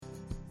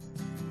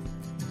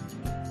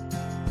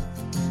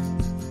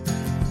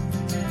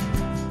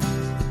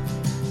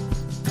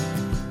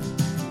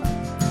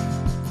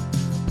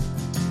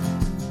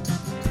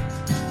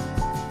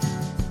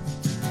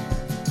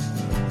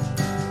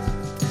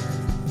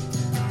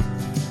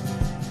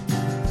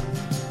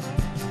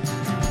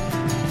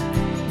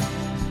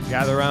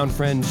Gather around,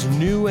 friends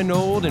new and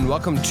old, and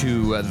welcome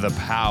to the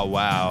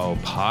Powwow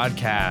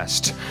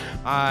Podcast.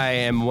 I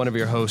am one of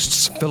your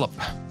hosts, Philip.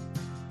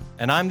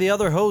 And I'm the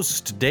other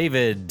host,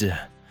 David.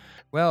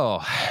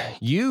 Well,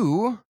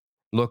 you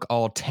look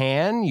all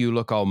tan, you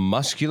look all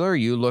muscular,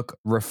 you look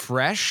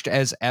refreshed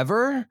as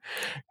ever.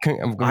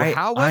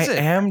 How was it?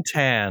 I am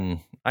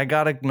tan. I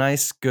got a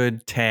nice,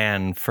 good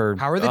tan for...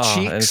 How are the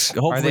cheeks?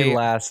 Hopefully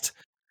last...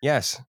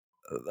 Yes.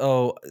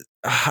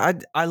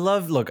 I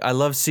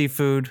love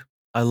seafood.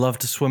 I love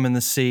to swim in the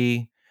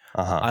sea.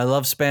 I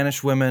love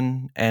Spanish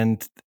women,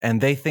 and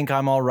they think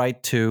I'm all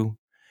right too.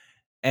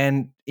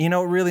 And, you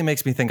know, it really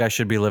makes me think I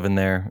should be living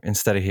there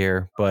instead of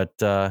here. But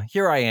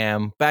here I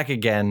am, back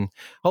again.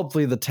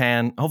 Hopefully the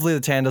tan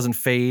doesn't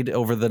fade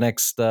over the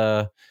next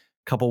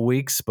couple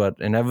weeks, but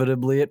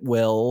inevitably it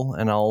will,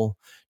 and I'll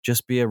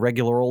just be a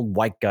regular old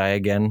white guy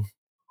again.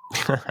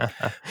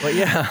 But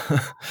yeah.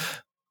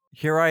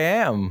 Here I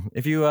am.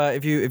 If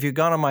you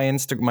gone on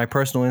my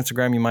personal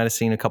Instagram, you might have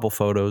seen a couple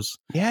photos.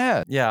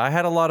 Yeah. I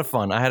had a lot of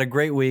fun. I had a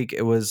great week.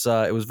 It was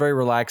very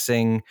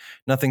relaxing.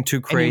 Nothing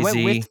too crazy. And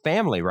you went with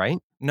family, right?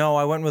 No,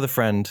 I went with a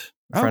friend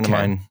of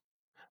mine.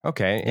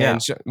 Okay. Yeah.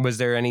 And so was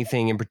there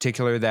anything in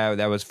particular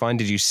that was fun?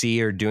 Did you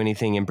see or do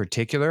anything in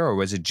particular, or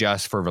was it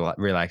just for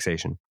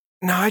relaxation?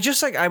 No,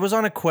 I was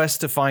on a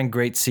quest to find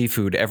great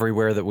seafood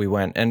everywhere that we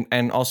went,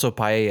 and also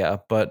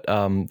paella. But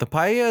the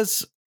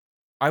paellas,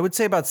 I would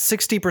say about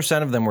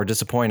 60% of them were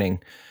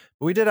disappointing.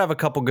 But we did have a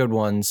couple good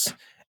ones.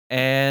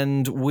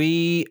 And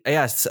I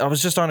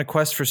was just on a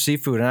quest for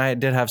seafood, and I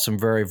did have some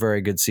very, very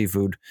good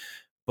seafood.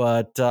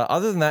 But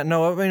other than that,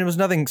 no, I mean, it was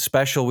nothing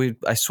special.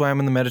 I swam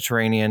in the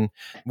Mediterranean.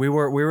 We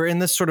were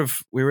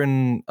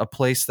in a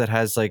place that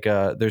has like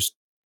there's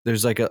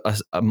like a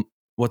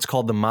what's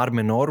called the Mar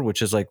Menor,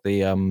 which is like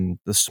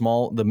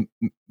the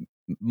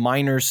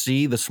minor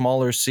sea, the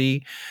smaller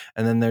sea,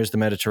 and then there's the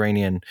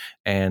Mediterranean,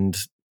 and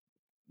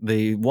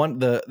the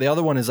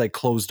other one is like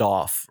closed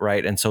off,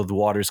 right? And so the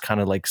water's kind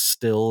of like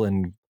still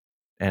and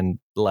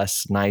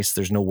less nice.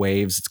 There's no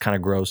waves. It's kind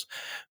of gross.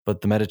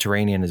 But the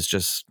Mediterranean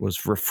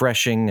was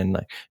refreshing and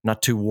like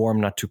not too warm,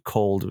 not too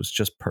cold. It was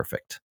just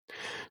perfect.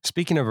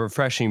 Speaking of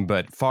refreshing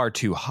but far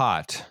too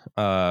hot,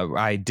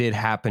 I did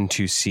happen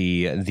to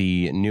see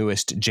the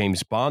newest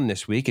James Bond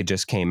this week. It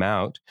just came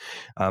out.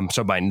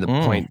 So by the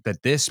point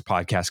that this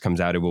podcast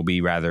comes out, it will be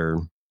rather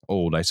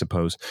old, I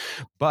suppose.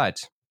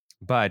 But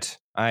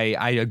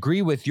I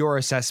agree with your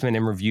assessment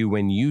and review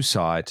when you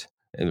saw it,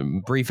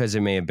 brief as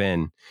it may have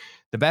been.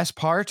 The best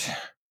part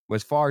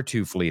was far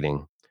too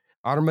fleeting.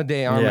 Arma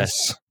de Armas.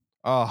 Yes.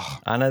 Oh,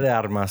 Ana de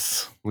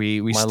Armas.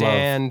 We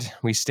stand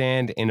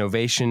in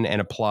ovation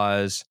and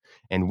applause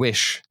and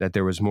wish that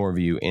there was more of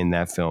you in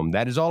that film.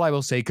 That is all I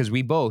will say, because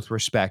we both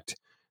respect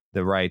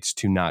the rights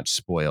to not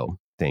spoil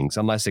things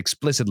unless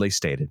explicitly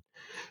stated.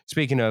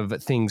 Speaking of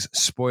things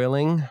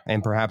spoiling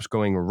and perhaps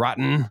going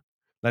rotten,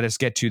 let us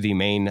get to the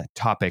main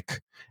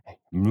topic.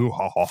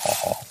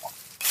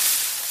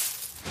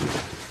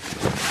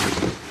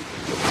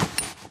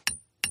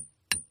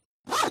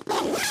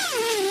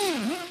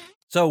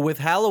 So with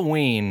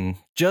Halloween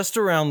just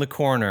around the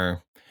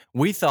corner,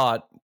 we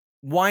thought,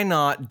 why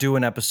not do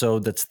an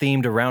episode that's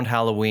themed around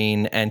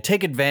Halloween and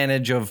take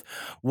advantage of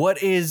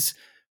what is,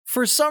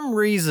 for some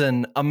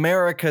reason,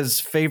 America's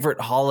favorite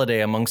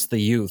holiday amongst the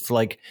youth.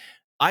 Like,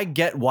 I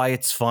get why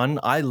it's fun.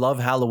 I love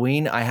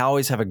Halloween. I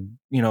always have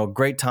a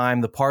great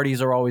time. The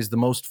parties are always the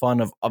most fun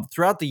of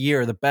throughout the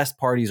year. The best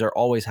parties are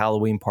always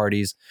Halloween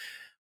parties.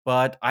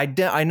 But I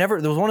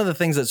never, there was one of the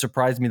things that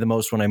surprised me the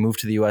most when I moved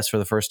to the US for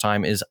the first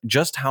time is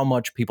just how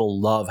much people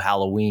love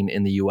Halloween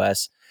in the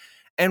US.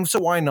 And so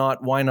why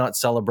not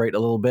celebrate a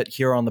little bit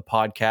here on the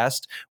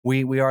podcast?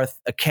 We are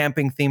a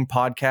camping themed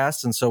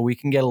podcast, and so we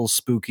can get a little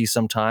spooky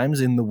sometimes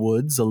in the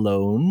woods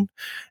alone.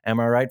 Am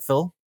I right,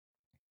 Phil?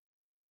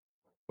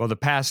 Well, the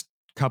past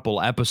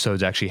couple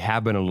episodes actually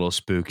have been a little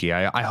spooky.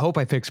 I hope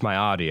I fixed my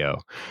audio,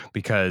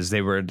 because I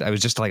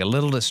was just like a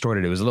little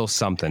distorted. It was a little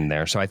something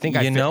there. So I think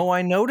I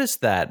noticed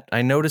that.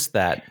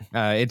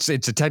 It's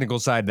a technical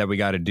side that we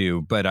got to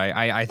do, but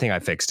I think I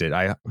fixed it.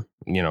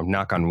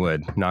 Knock on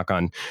wood, knock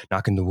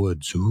in the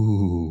woods.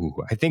 Ooh,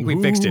 I think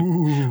we fixed it.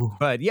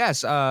 But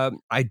yes,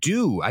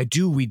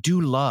 we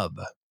do love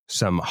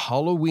some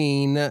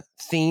Halloween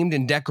themed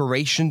and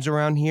decorations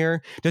around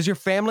here. Does your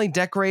family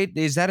decorate?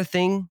 Is that a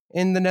thing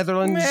in the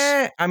Netherlands?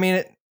 I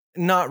mean,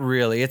 not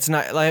really. It's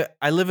not like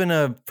I live in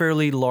a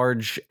fairly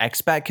large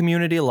expat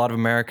community, a lot of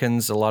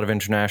Americans, a lot of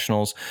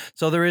internationals.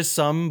 So there is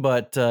some,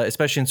 but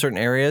especially in certain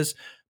areas.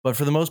 But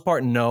for the most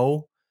part,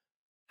 no.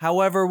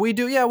 However, we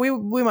do. Yeah,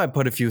 we might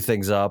put a few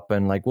things up,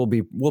 and like we'll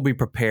be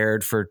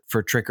prepared for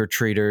trick or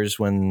treaters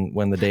when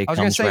the day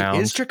comes around.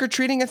 Is trick or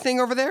treating a thing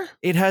over there?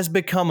 It has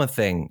become a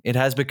thing. A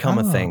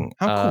thing.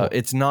 How cool.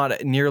 It's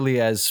not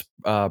nearly as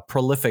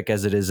prolific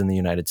as it is in the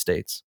United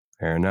States.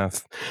 Fair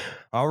enough.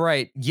 All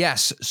right.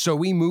 Yes. So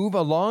we move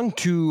along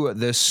to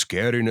the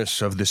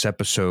scariness of this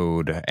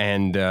episode,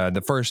 and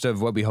the first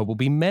of what we hope will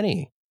be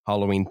many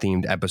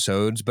Halloween-themed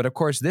episodes. But of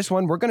course, this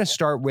one, we're going to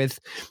start with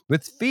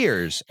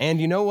fears.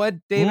 And you know what,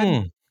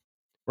 David?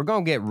 we're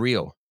gonna get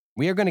real.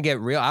 We are gonna get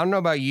real. I don't know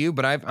about you,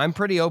 but I'm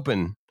pretty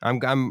open.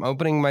 I'm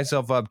opening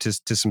myself up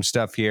to some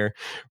stuff here.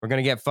 We're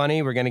gonna get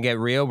funny. We're gonna get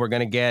real. We're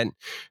gonna get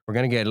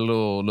a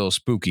little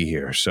spooky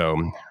here.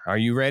 So, are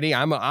you ready?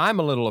 I'm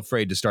a little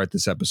afraid to start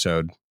this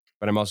episode,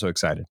 but I'm also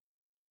excited.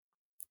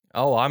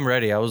 Oh, I'm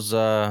ready. I was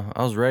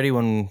ready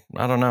when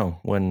I don't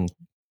know when.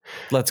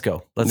 Let's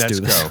go. Let's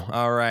do this. Go.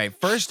 All right.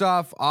 First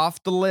off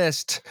the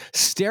list,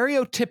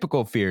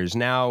 stereotypical fears.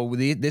 Now,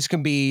 this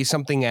can be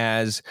something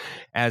as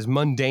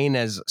mundane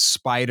as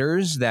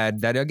spiders.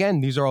 That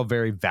again, these are all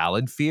very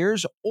valid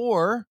fears,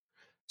 or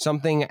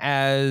something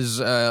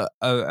as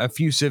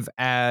effusive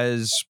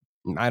as,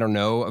 I don't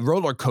know,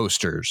 roller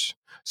coasters.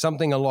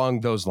 Something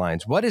along those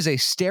lines. What is a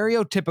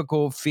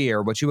stereotypical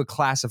fear? What you would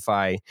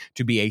classify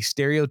to be a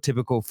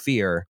stereotypical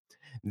fear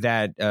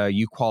that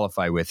you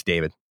qualify with,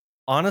 David?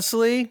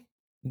 Honestly,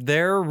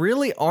 there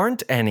really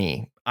aren't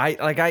any.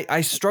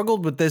 I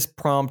struggled with this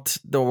prompt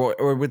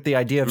or with the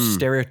idea of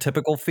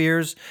stereotypical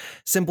fears,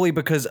 simply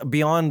because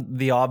beyond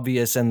the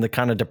obvious and the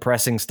kind of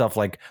depressing stuff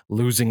like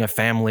losing a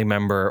family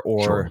member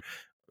or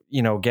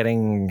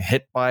getting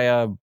hit by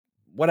a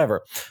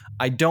whatever,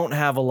 I don't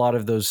have a lot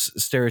of those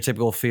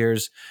stereotypical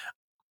fears.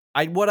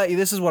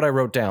 This is what I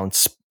wrote down: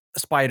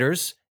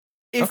 spiders.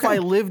 If I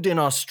lived in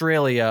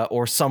Australia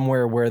or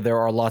somewhere where there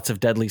are lots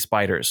of deadly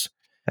spiders.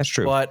 That's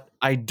true. But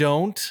I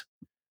don't.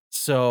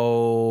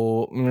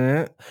 So,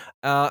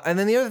 and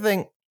then the other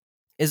thing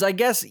is, I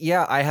guess,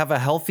 I have a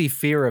healthy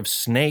fear of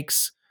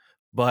snakes,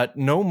 but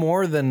no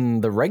more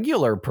than the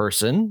regular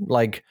person.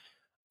 Like,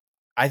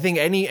 I think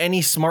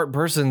any smart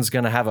person's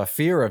gonna have a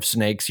fear of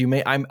snakes.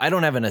 I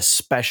don't have an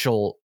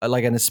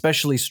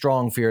especially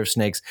strong fear of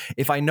snakes.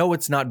 If I know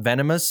it's not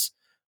venomous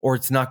or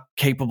it's not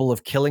capable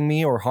of killing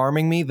me or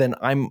harming me, then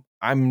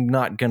I'm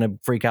not gonna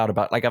freak out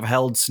about. Like, I've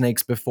held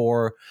snakes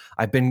before,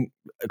 I've been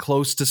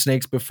close to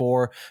snakes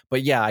before,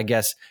 but I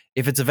guess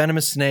if it's a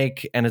venomous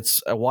snake and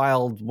it's a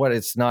wild,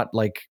 it's not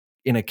like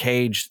in a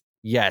cage.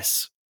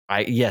 Yes,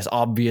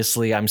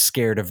 obviously I'm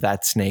scared of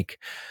that snake.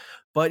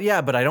 But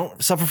I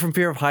don't suffer from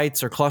fear of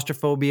heights or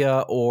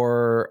claustrophobia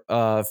or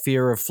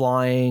fear of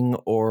flying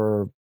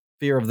or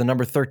fear of the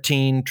number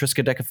 13,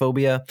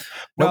 triskaidekaphobia.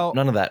 Nope,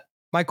 none of that.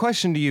 My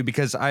question to you,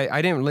 because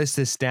I didn't list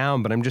this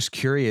down, but I'm just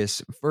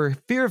curious. For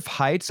fear of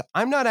heights,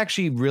 I'm not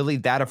actually really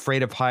that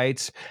afraid of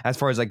heights as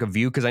far as like a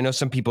view, because I know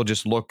some people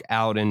just look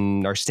out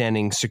and are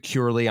standing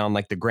securely on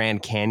like the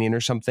Grand Canyon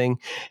or something,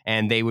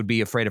 and they would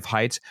be afraid of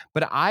heights.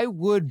 But I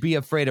would be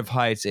afraid of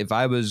heights if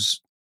I was,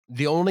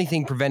 the only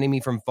thing preventing me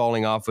from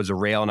falling off was a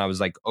rail and I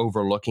was like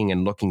overlooking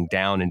and looking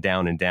down and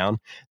down and down.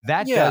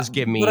 That does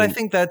give me... But I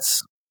think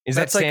that's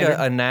like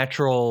a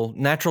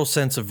natural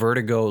sense of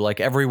vertigo. Like,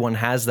 everyone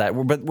has that.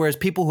 But whereas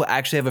people who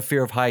actually have a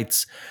fear of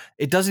heights,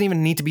 it doesn't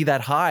even need to be that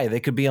high. They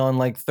could be on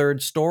like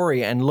third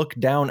story and look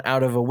down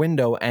out of a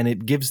window, and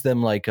it gives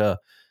them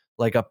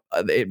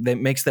it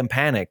makes them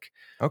panic.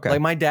 Okay.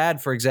 Like my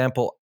dad, for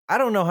example, I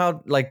don't know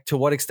how, like, to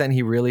what extent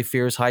he really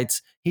fears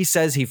heights. He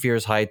says he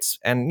fears heights,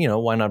 and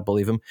why not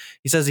believe him?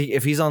 He says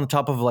if he's on the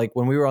top of, like,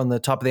 when we were on the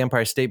top of the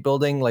Empire State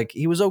Building, like,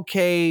 he was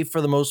okay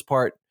for the most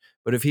part.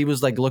 But if he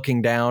was like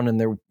looking down and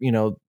there,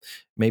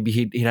 maybe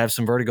he'd have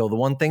some vertigo. The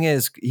one thing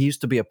is, he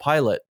used to be a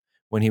pilot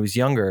when he was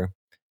younger.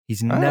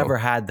 He's never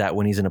had that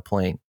when he's in a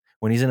plane.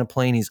 When he's in a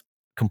plane, he's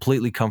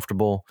completely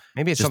comfortable.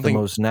 Maybe it's just something, the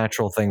most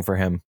natural thing for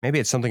him. Maybe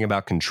it's something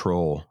about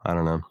control. I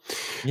don't know.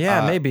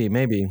 Yeah,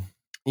 maybe.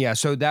 Yeah,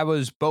 so that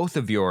was both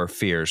of your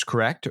fears,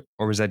 correct?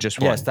 Or was that just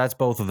one? Yes, that's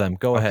both of them.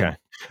 Go ahead.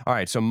 All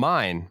right, so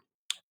mine.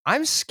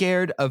 I'm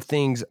scared of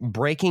things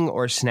breaking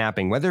or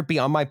snapping, whether it be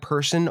on my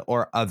person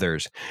or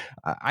others.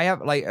 I have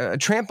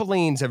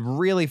trampolines have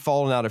really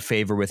fallen out of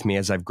favor with me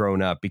as I've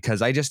grown up,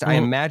 because I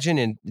imagine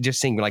and just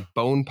seeing like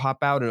bone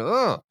pop out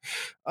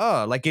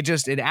and like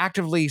it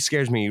actively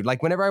scares me.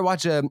 Like whenever I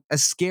watch a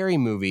scary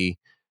movie,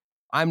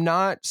 I'm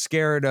not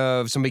scared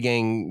of somebody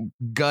getting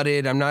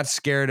gutted. I'm not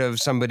scared of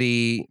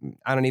somebody,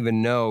 I don't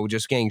even know,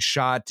 just getting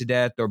shot to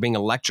death or being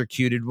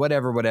electrocuted,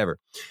 whatever.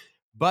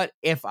 But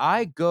if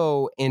I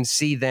go and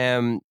see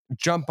them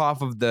jump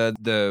off of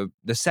the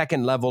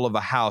second level of a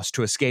house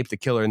to escape the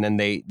killer, and then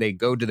they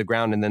go to the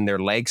ground and then their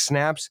leg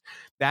snaps,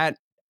 that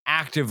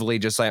actively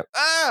just like,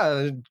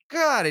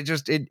 God,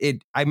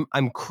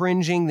 I'm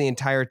cringing the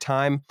entire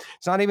time.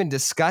 It's not even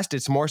disgust.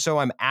 It's more so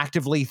I'm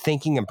actively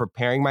thinking and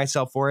preparing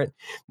myself for it.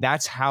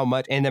 That's how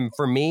much. And then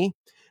for me,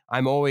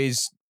 I'm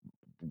always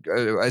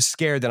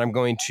scared that I'm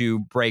going to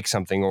break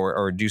something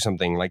or do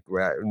something. Like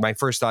my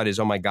first thought is,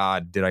 oh my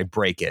God, did I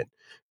break it?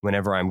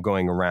 Whenever I'm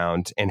going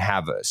around and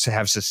have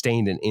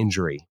sustained an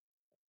injury.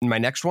 My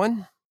next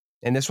one,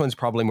 and this one's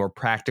probably more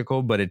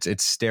practical, but it's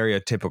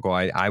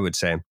stereotypical, I would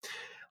say.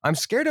 I'm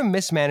scared of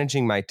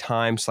mismanaging my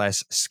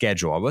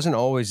time/schedule. I wasn't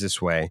always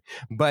this way,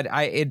 but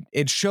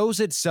it shows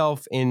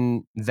itself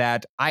in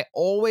that I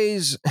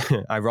always,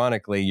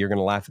 ironically, you're going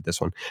to laugh at this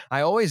one,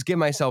 I always give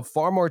myself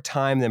far more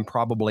time than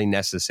probably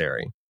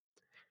necessary.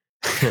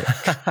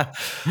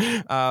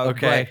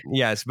 Okay.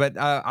 But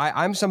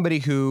I'm somebody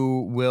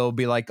who will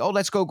be like, oh,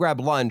 let's go grab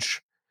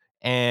lunch.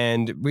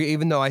 And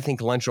even though I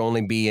think lunch will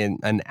only be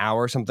an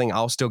hour or something,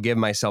 I'll still give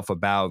myself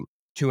about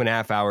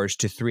 2.5 hours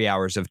to 3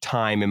 hours of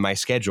time in my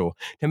schedule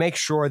to make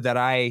sure that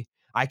I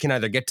can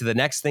either get to the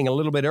next thing a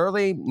little bit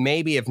early,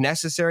 maybe if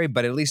necessary,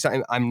 but at least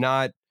I'm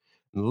not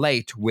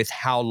late with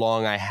how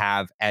long I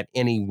have at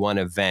any one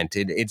event.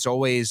 It's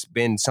always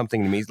been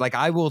something to me. Like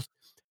I will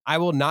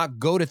not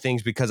go to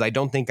things because I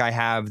don't think I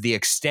have the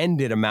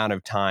extended amount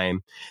of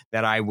time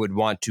that I would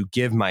want to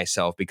give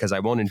myself, because I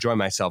won't enjoy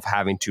myself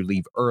having to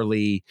leave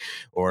early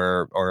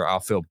or I'll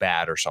feel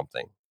bad or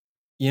something.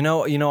 I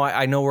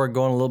know we're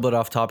going a little bit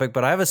off topic,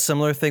 but I have a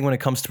similar thing when it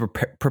comes to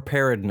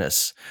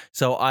preparedness.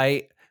 So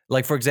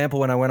like, for example,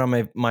 when I went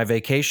on my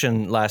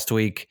vacation last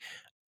week,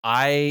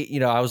 I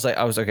was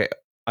okay,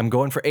 I'm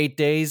going for 8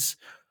 days.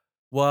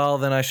 Well,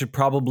 then I should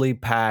probably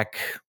pack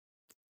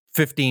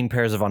 15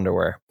 pairs of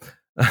underwear.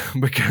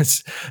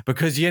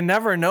 because you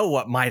never know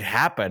what might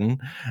happen,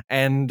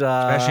 and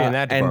Especially in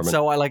that department. and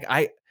so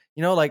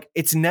like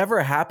it's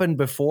never happened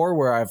before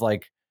where I've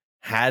like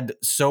had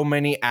so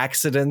many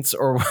accidents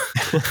or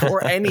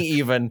or any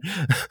even,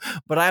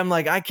 but I'm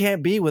like, I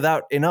can't be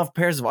without enough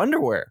pairs of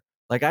underwear.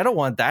 Like, I don't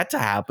want that to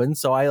happen,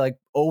 so I like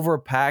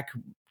overpack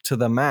to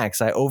the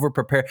max. I over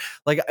prepare.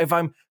 Like, if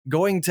I'm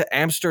going to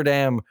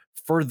Amsterdam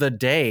for the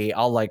day,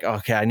 I'll like,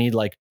 okay, I need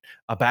like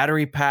a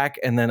battery pack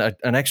and then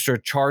an extra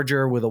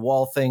charger with a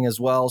wall thing as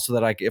well, so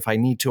that if I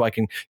need to, I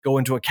can go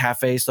into a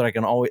cafe so that I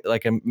can always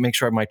like make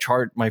sure my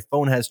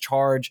phone has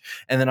charge.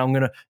 And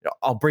then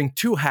I'll bring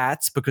 2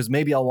 hats because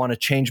maybe I'll want to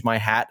change my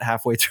hat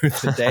halfway through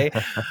the day.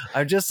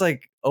 I'm just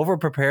like, over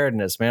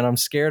preparedness, man. I'm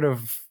scared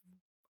of,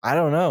 I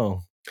don't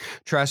know.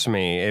 Trust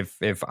me,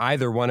 if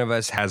either one of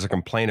us has a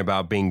complaint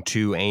about being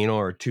too anal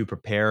or too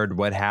prepared,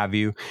 what have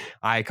you,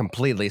 I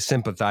completely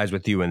sympathize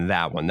with you in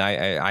that one.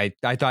 I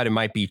thought it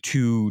might be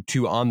too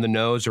on the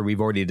nose, or we've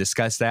already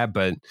discussed that,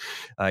 but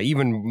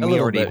even a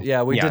little bit,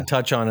 yeah, we did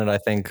touch on it. I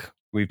think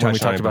we've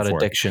touched on it about before.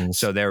 Addictions.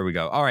 So there we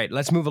go. All right,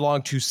 let's move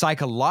along to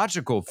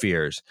psychological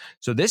fears.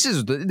 So this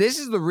is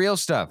the real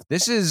stuff.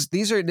 This is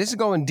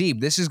going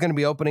deep. This is going to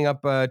be opening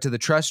up to the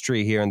trust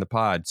tree here in the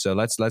pod. So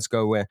let's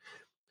go with.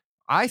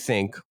 I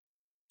think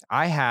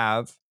I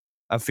have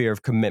a fear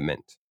of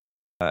commitment.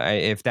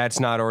 If that's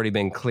not already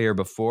been clear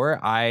before,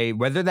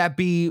 whether that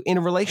be in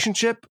a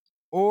relationship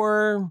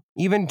or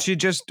even to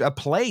just a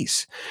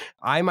place,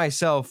 I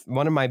myself,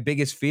 one of my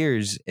biggest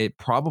fears, it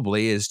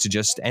probably is to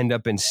just end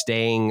up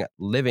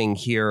living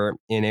here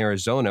in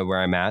Arizona where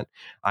I'm at.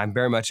 I'm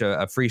very much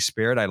a free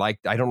spirit.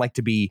 I don't like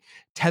to be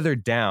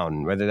tethered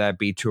down, whether that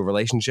be to a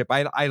relationship.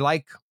 I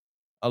like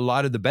a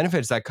lot of the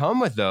benefits that come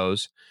with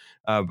those.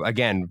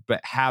 Again, but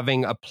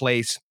having a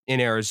place in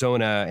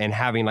Arizona and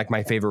having like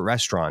my favorite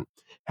restaurant,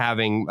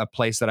 having a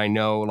place that I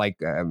know, like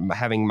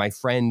having my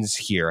friends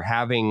here,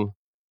 having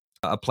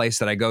a place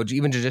that I go to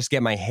even to just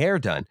get my hair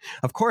done.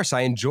 Of course,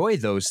 I enjoy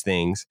those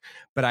things,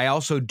 but I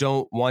also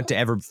don't want to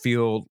ever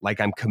feel like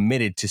I'm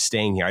committed to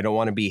staying here. I don't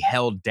want to be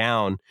held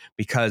down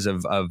because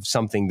of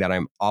something that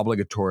I'm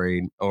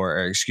obligated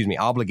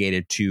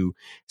to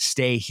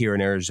stay here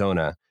in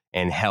Arizona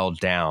and held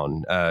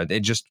down. It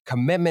just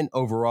commitment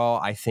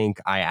overall, I think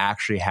I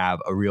actually have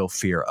a real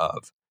fear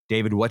of.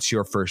 David, what's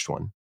your first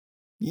one?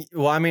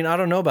 Well, I mean, I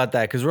don't know about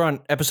that because we're on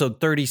episode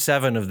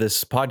 37 of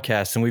this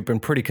podcast and we've been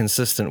pretty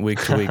consistent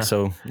week to week.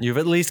 So you've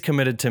at least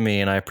committed to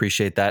me and I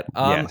appreciate that.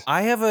 Yes.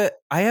 I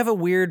have a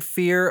weird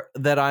fear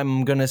that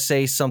I'm going to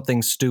say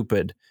something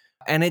stupid.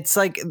 And it's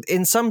like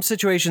in some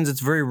situations,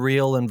 it's very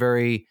real and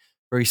very,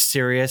 very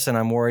serious. And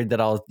I'm worried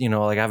that I'll,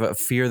 like I have a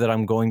fear that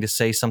I'm going to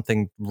say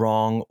something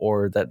wrong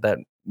or that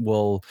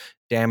will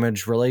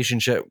damage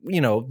relationship,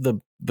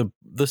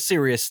 the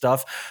serious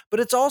stuff. But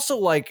it's also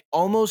like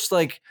almost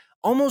like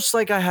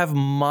I have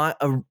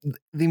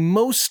the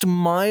most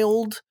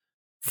mild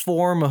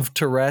form of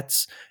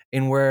Tourette's,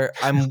 in where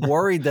I'm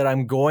worried that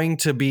I'm going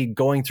to be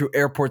going through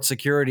airport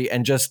security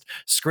and just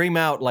scream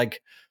out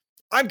like,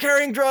 I'm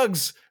carrying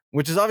drugs,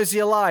 which is obviously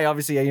a lie.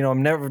 Obviously,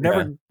 I'm never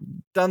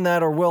done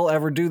that or will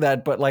ever do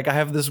that. But like, I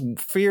have this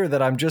fear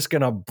that I'm just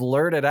going to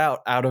blurt it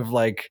out of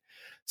like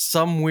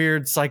some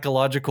weird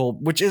psychological,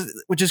 which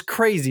is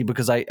crazy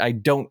because I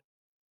don't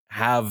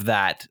have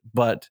that.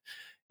 But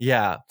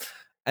yeah.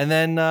 And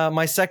then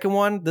my second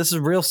one, this is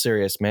real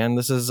serious, man.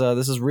 This is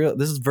real.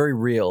 This is very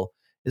real.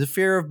 Is a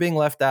fear of being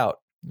left out.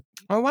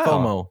 Oh wow,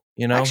 FOMO.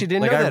 I actually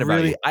didn't know that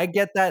about you. I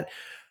get that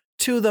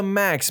to the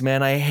max,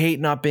 man. I hate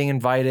not being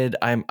invited.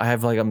 I'm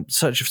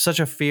such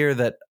a fear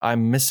that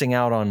I'm missing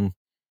out on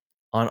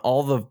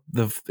all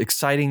the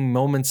exciting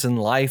moments in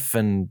life,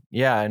 and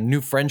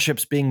new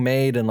friendships being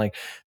made, and like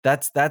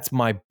that's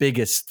my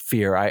biggest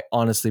fear. I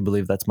honestly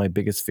believe that's my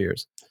biggest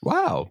fears.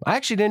 Wow, I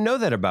actually didn't know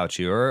that about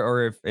you,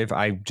 or if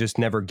I just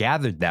never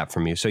gathered that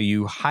from you. So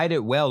you hide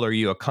it well, or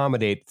you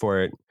accommodate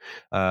for it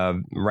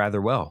rather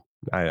well,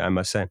 I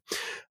must say.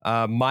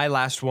 My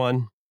last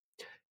one,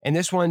 and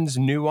this one's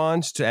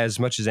nuanced as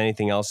much as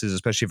anything else is,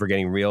 especially if we're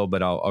getting real.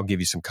 But I'll give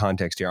you some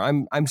context here.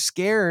 I'm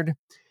scared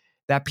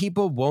that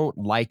people won't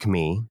like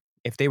me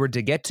if they were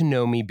to get to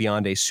know me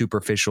beyond a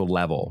superficial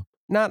level.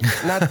 not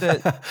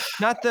the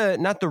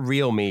not the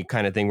real me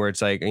kind of thing where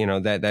it's like,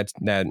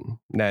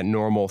 that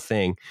normal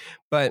thing,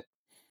 but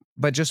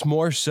just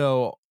more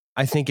so.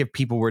 I think if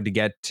people were to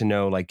get to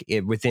know like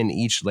it within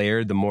each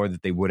layer, the more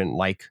that they wouldn't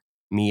like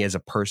me as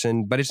a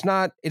person. But it's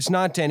not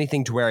to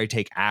anything to where I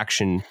take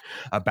action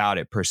about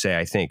it per se.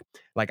 I think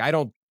like I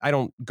don't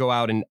go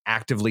out and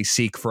actively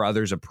seek for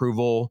others'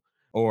 approval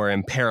or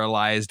am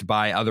paralyzed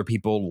by other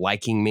people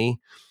liking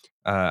me.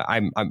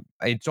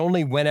 It's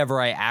only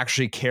whenever I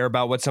actually care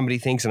about what somebody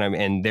thinks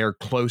and they're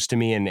close to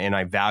me and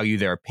I value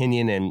their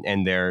opinion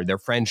and their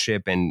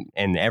friendship and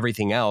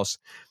everything else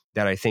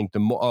that I think the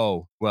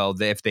more,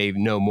 if they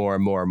know more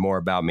and more and more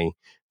about me,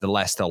 the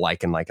less they'll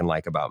like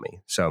about me.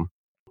 So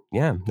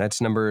yeah,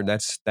 that's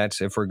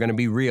if we're going to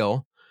be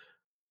real,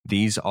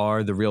 these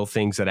are the real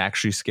things that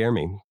actually scare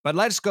me. But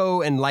let's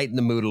go and lighten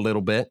the mood a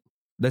little bit.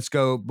 Let's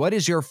go. What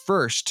is your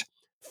first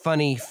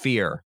funny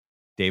fear,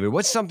 David?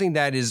 What's something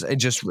that is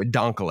just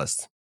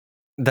redonkulous?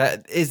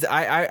 That is,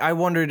 I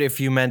wondered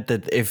if you meant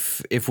that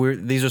if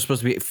these are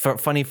supposed to be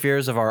funny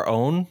fears of our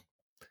own,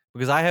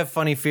 because I have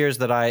funny fears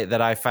that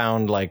I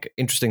found, like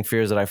interesting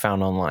fears that I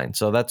found online.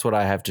 So that's what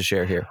I have to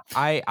share here.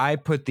 I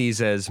put these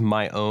as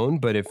my own,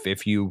 but if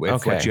what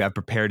you have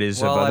prepared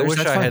is well, of others, I wish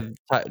that's I fine.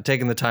 had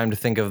taken the time to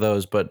think of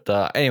those. But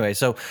anyway,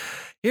 so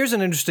here's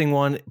an interesting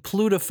one: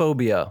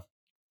 plutophobia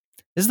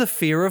is the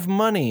fear of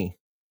money.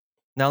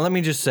 Now, let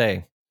me just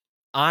say,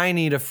 I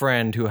need a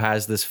friend who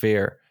has this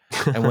fear,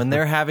 and when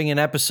they're having an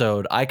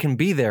episode, I can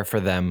be there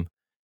for them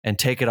and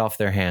take it off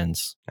their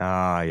hands.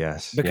 Ah,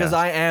 yes. Because yes.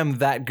 I am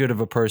that good of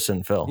a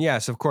person, Phil.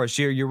 Yes, of course.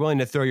 You're willing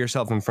to throw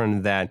yourself in front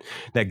of that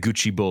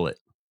Gucci bullet.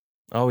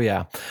 Oh,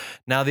 yeah.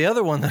 Now, the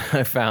other one that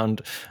I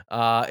found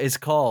is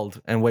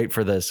called, and wait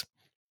for this,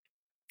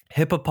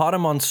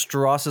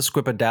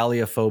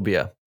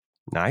 hippopotamonstrosesquipedaliophobia.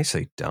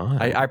 Nicely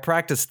done. I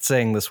practiced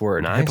saying this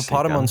word,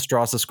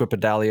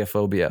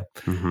 hippopotamonstrosesquipedaliophobia.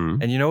 Mm-hmm.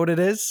 And you know what it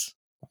is?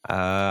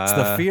 It's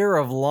the fear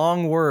of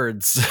long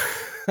words.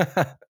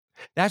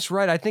 That's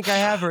right. I think I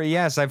have heard.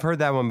 Yes, I've heard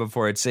that one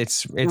before. It's an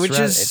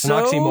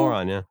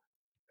oxymoron. Yeah,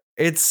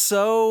 it's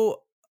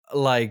so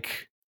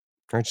like,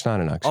 or it's not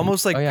an oxymoron.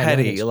 Almost like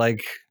petty, no,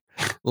 like.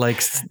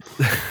 So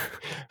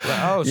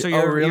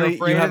you're really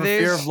afraid you have of a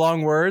fear of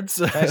long words?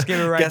 Let's give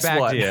it right Guess back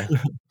what? to you.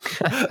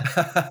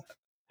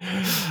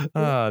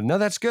 No,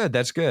 that's good.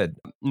 That's good.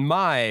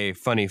 My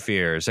funny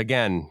fears,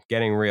 again,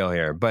 getting real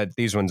here, but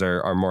these ones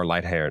are more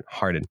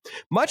lighthearted.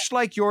 Much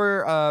like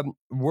you're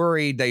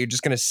worried that you're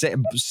just going to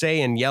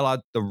say and yell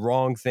out the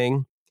wrong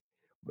thing,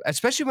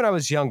 especially when I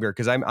was younger,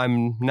 because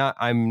I'm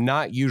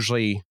not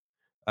usually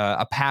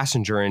a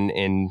passenger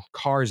in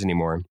cars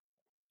anymore.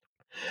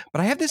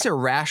 But I have this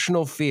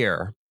irrational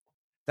fear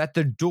that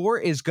the door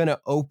is going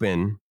to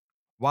open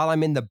while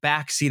I'm in the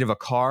back seat of a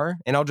car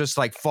and I'll just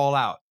like fall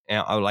out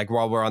like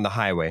while we're on the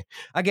highway.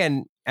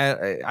 Again,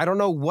 I don't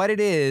know what it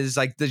is.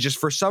 Like just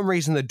for some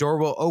reason, the door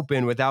will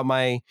open without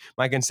my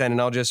consent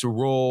and I'll just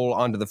roll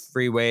onto the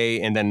freeway.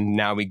 And then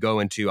now we go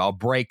I'll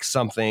break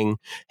something,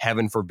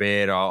 heaven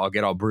forbid, I'll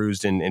get all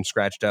bruised and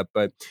scratched up.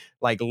 But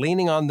like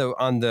leaning on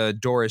the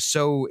door is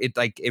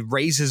it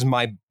raises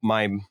my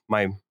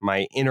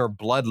inner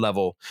blood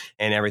level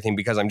and everything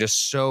because I'm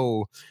just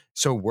so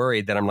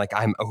worried that I'm like,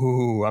 I'm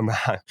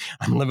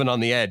living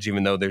on the edge,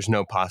 even though there's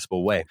no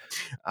possible way.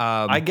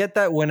 I get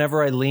that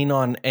whenever I lean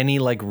on any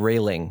like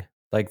railing,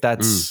 like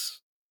that's,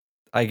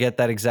 I get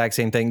that exact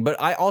same thing.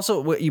 But I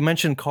also, you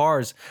mentioned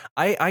cars.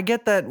 I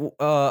get that.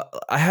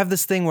 I have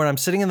this thing where I'm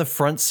sitting in the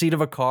front seat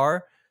of a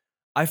car.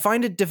 I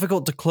find it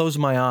difficult to close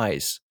my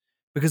eyes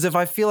because if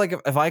I feel like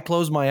if I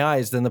close my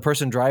eyes, then the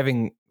person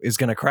driving is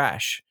going to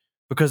crash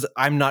because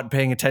I'm not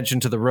paying attention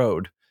to the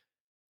road.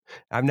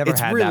 I've never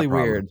had really that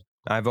problem. Weird.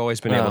 I've always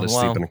been able to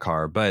sleep in a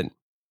car, but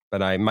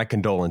my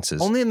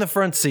condolences. Only in the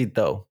front seat,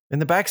 though. In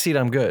the back seat,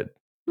 I'm good.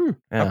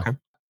 Yeah. Okay.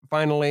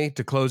 Finally,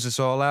 to close this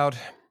all out,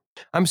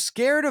 I'm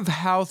scared of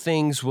how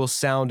things will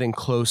sound in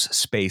close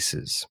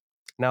spaces.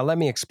 Now, let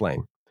me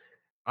explain.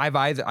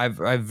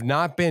 I've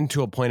not been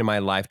to a point in my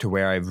life to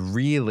where I've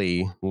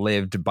really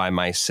lived by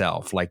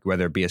myself, like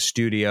whether it be a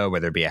studio,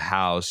 whether it be a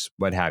house,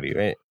 what have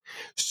you.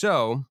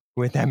 So,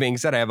 with that being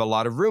said, I have a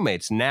lot of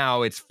roommates.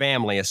 Now it's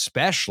family,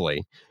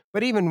 especially.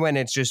 But even when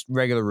it's just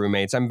regular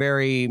roommates, I'm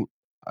very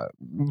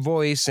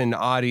voice and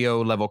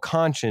audio level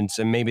conscious.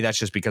 And maybe that's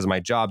just because of my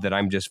job that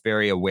I'm just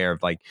very aware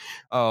of like,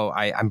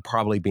 I'm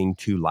probably being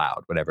too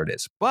loud, whatever it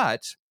is.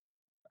 But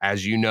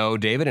as you know,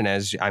 David, and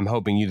as I'm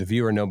hoping you, the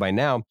viewer, know by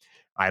now,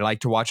 I like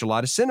to watch a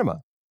lot of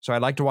cinema. So I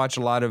like to watch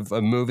a lot of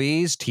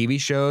movies, TV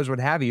shows, what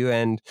have you.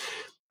 And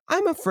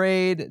I'm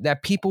afraid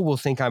that people will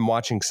think I'm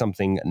watching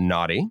something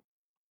naughty,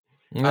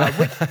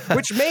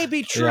 which may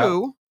be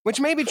true. Yeah. Which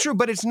may be true,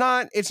 but it's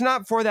not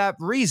for that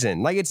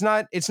reason. Like it's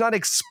not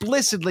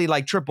explicitly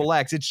like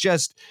XXX. It's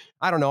just,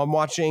 I don't know, I'm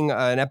watching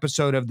an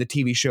episode of the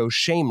TV show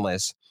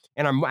Shameless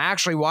and I'm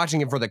actually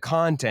watching it for the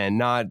content,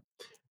 not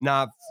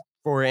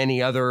for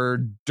any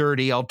other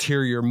dirty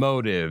ulterior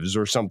motives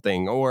or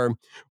something, or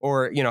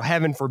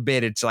heaven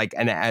forbid, it's like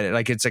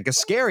it's like a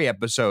scary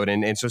episode,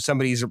 and so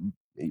somebody's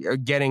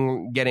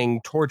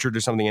getting tortured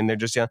or something, and they're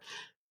just yelling,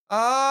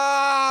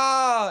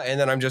 ah, and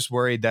then I'm just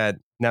worried that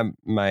now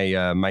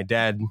my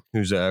dad,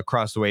 who's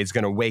across the way, is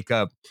going to wake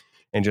up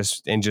and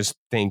just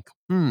think,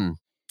 I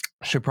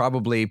should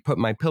probably put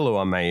my pillow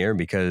on my ear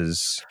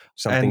because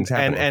something's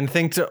happening. And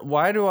think,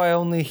 why do I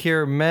only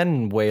hear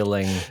men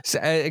wailing? So,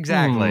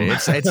 exactly.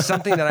 It's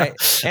something that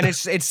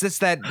it's just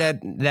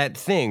that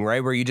thing,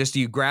 right? Where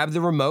you grab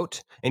the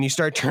remote and you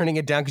start turning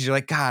it down because you're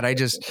like, God, I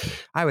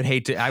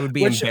would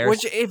be embarrassed.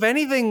 Which, if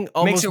anything,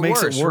 almost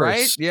makes it worse,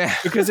 right? Yeah.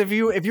 Because if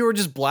you were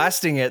just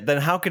blasting it,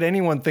 then how could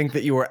anyone think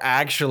that you were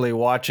actually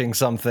watching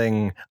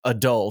something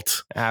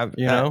adult?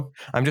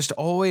 I'm just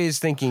always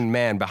thinking,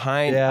 man,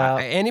 behind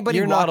anybody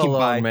you're walking not alone,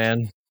 by,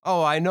 man.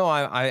 Oh, I know.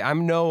 I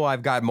know.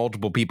 I've got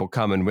multiple people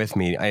coming with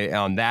me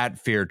on that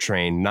fear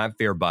train, not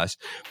fear bus.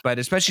 But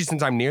especially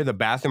since I'm near the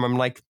bathroom, I'm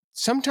like,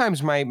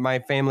 sometimes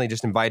my family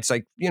just invites,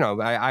 like,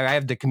 I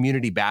have the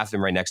community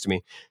bathroom right next to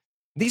me.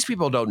 These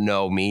people don't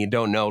know me,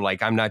 don't know,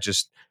 like, I'm not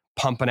just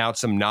pumping out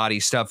some naughty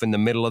stuff in the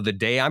middle of the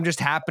day. I'm just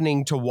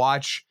happening to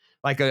watch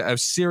like a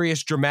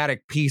serious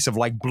dramatic piece of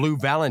like Blue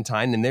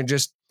Valentine, and there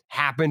just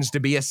happens to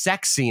be a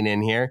sex scene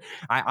in here.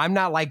 I'm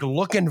not like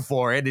looking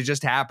for it. It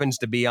just happens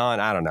to be on.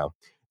 I don't know.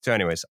 So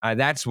anyways,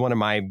 that's one of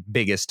my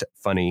biggest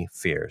funny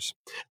fears.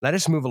 Let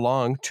us move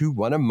along to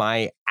one of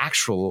my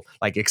actual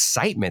like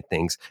excitement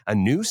things, a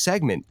new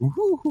segment.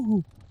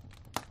 Woo-hoo-hoo.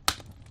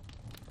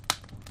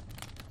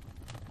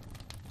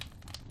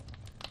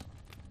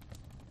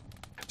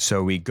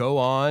 So we go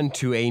on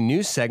to a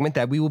new segment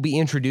that we will be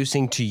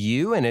introducing to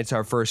you, and it's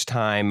our first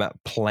time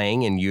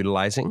playing and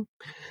utilizing.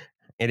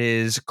 It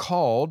is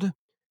called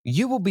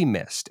You Will Be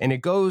Missed, and it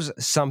goes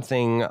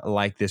something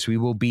like this. We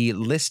will be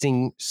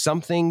listing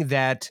something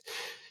that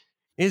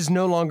is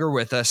no longer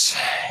with us,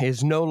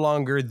 is no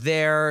longer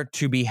there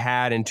to be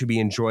had and to be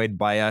enjoyed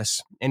by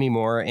us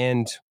anymore.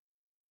 And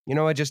you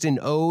know what? Just in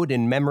ode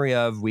in memory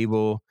of, we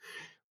will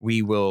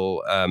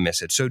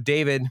miss it. So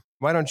David,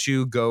 why don't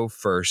you go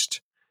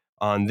first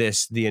on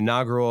this, the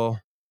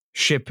inaugural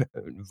ship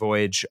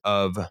voyage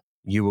of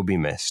You Will Be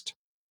Missed?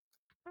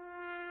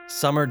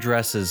 Summer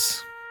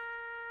dresses.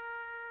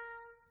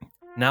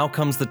 Now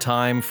comes the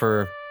time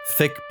for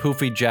thick,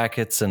 poofy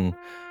jackets and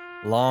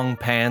long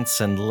pants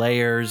and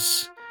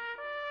layers.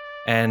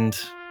 And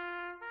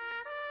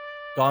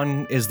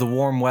gone is the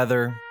warm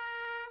weather,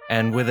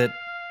 and with it,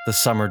 the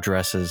summer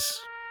dresses.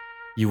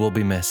 You will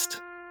be missed.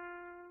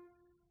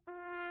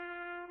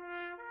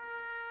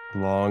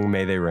 Long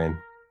may they reign.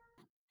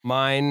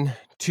 Mine,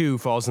 too,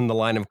 falls in the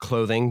line of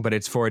clothing, but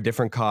it's for a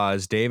different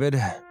cause. David,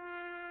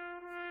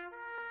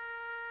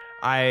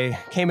 I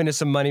came into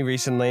some money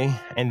recently,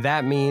 and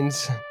that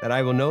means that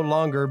I will no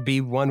longer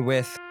be one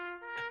with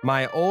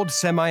my old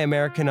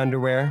semi-American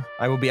underwear.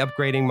 I will be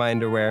upgrading my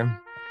underwear.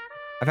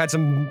 I've had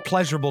some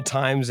pleasurable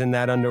times in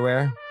that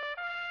underwear,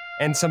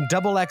 and some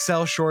double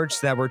XL shorts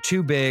that were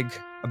too big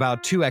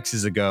about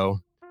 2X's ago.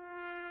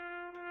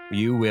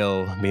 You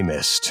will be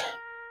missed.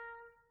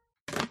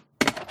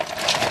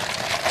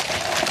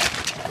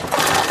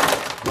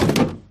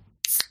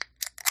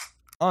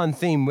 On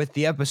theme with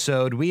the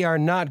episode, we are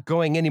not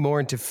going any more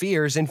into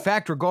fears. In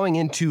fact, we're going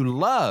into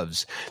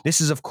loves. This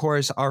is, of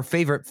course, our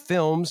favorite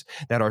films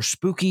that are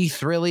spooky,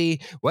 thrilly,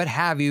 what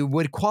have you,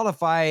 would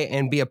qualify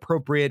and be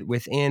appropriate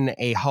within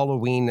a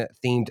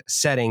Halloween-themed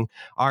setting.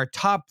 Our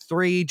top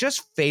 3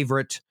 just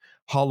favorite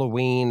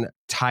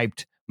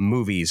Halloween-typed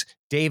movies.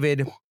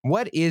 David,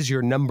 what is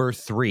your number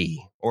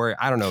 3? Or,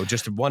 I don't know,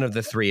 just one of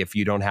the 3 if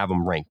you don't have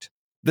them ranked.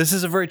 This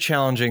is a very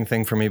challenging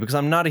thing for me because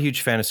I'm not a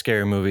huge fan of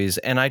scary movies,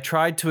 and I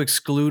tried to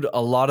exclude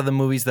a lot of the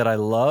movies that I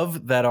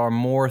love that are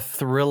more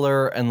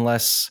thriller and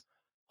less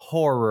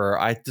horror.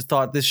 I just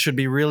thought this should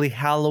be really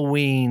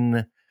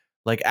Halloween,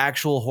 like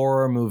actual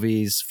horror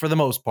movies for the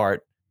most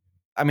part.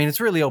 I mean,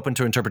 it's really open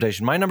to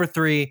interpretation. My number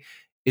 3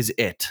 is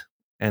It,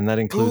 and that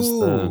includes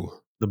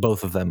the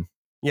both of them.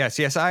 Yes,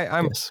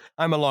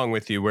 I'm along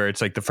with you where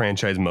it's like the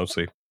franchise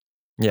mostly.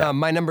 Yeah.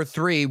 My number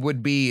 3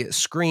 would be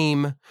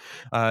Scream.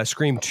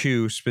 Scream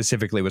 2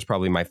 specifically was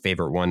probably my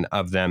favorite one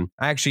of them.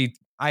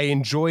 I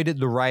enjoyed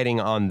the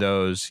writing on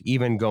those,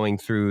 even going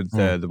through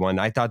the one.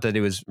 I thought that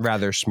it was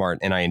rather smart,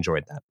 and I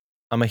enjoyed that.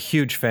 I'm a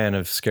huge fan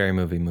of scary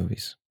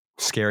movies.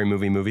 Scary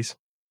movies?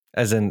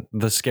 As in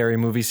the Scary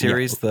Movie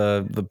series,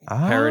 the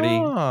parody.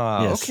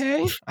 Yes.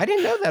 Okay. I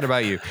didn't know that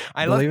about you.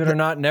 Believe it or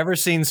not, never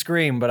seen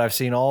Scream, but I've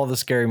seen all the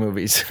scary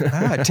movies.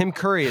 Tim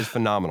Curry is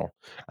phenomenal.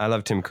 I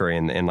love Tim Curry,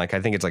 and like I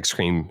think it's like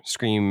Scream,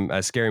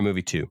 Scary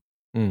Movie 2.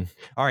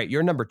 All right,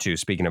 your number 2,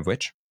 speaking of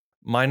which.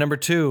 My number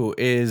 2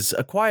 is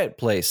A Quiet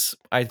Place.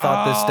 I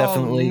thought this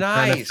definitely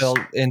kind of fell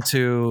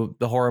into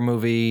the horror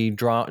movie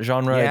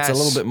genre. Yes. It's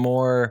a little bit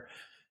more,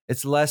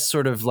 it's less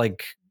sort of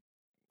like,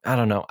 I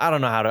don't know how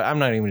to, I'm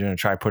not even going to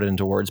try to put it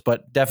into words,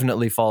 but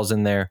definitely falls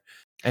in there.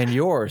 And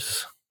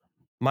yours?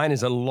 Mine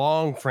is a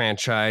long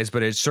franchise,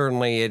 but it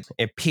certainly,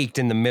 it peaked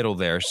in the middle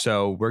there.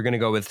 So we're going to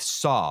go with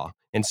Saw,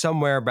 and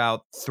somewhere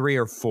about 3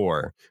 or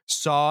 4.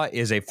 Saw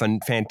is a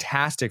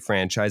fantastic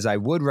franchise. I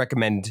would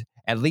recommend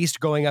at least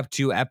going up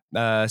to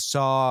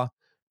Saw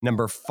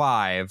number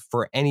 5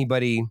 for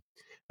anybody.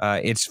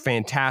 It's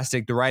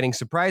fantastic. The writing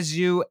surprises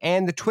you,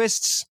 and the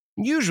twists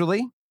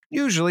usually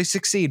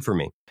succeed for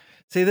me.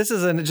 See, this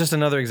is just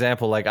another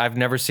example. Like, I've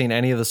never seen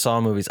any of the Saw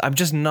movies. I'm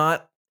just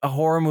not a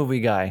horror movie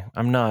guy.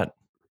 I'm not.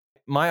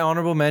 My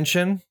honorable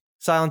mention,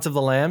 Silence of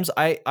the Lambs.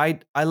 I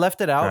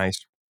left it out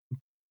Nice.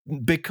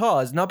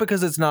 not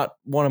because it's not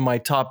one of my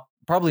top,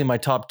 probably my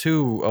top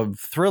 2 of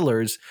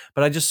thrillers,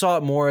 but I just saw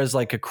it more as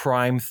like a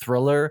crime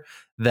thriller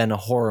than a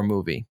horror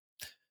movie.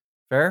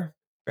 Fair?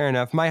 Fair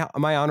enough.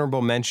 My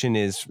honorable mention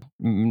is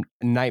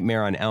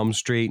Nightmare on Elm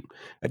Street.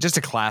 Just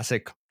a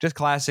classic. Just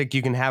classic.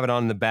 You can have it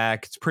on the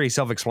back. It's pretty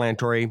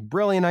self-explanatory.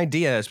 Brilliant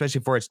idea,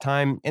 especially for its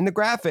time. And the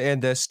graphic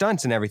and the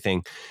stunts and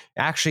everything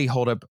actually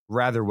hold up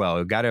rather well.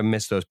 You've got to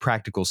miss those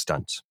practical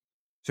stunts.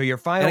 So your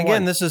final And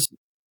again, one.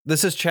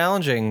 this is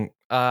challenging.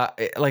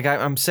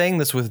 I'm saying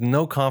this with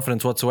no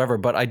confidence whatsoever,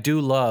 but I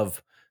do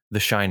love The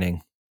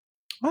Shining.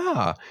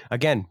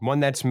 Again,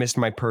 one that's missed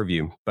my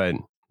purview, but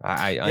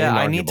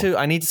I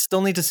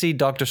still need to see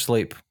Dr.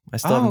 Sleep. I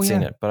still haven't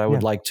seen it, but I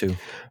would like to.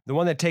 The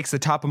one that takes the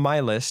top of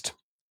my list,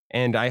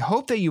 and I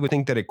hope that you would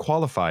think that it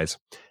qualifies,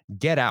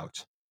 Get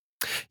Out.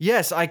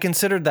 Yes, I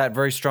considered that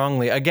very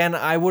strongly. Again,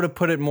 I would have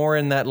put it more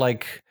in that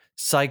like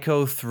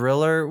psycho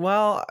thriller.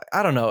 Well,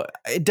 I don't know.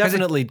 It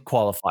definitely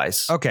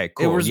qualifies. Okay,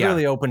 cool. It was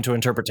really open to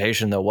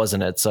interpretation though,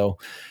 wasn't it? So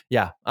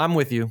yeah, I'm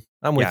with you.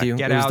 It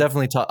was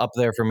definitely up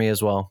there for me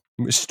as well.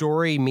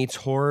 Story meets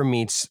horror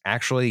meets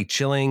actually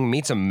chilling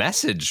meets a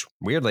message.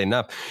 Weirdly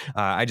enough,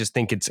 I just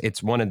think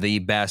it's one of the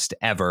best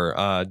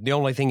ever. The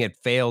only thing it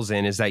fails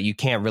in is that you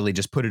can't really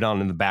just put it on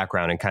in the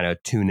background and kind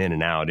of tune in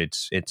and out.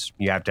 It's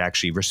you have to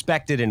actually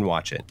respect it and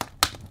watch it.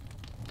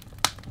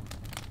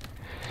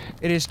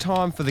 It is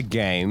time for the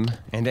game,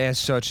 and as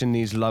such, in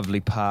these lovely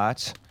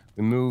parts,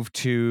 we move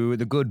to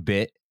the good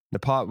bit, the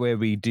part where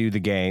we do the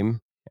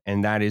game,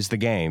 and that is the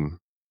game.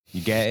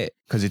 You get it?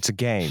 Because it's a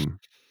game.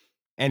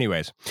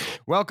 Anyways,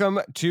 welcome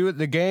to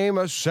the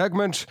game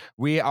segment.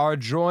 We are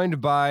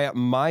joined by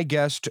my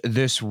guest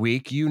this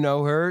week. You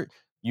know her.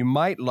 You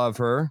might love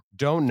her.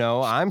 Don't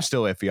know. I'm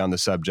still iffy on the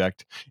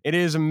subject. It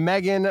is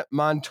Megan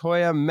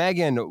Montoya.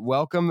 Megan,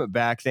 welcome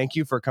back. Thank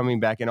you for coming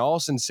back in all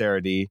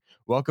sincerity.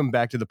 Welcome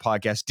back to the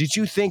podcast. Did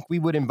you think we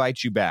would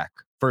invite you back,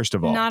 first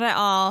of all? Not at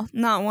all.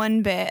 Not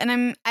one bit.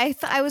 And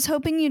I was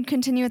hoping you'd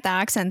continue with the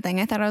accent thing.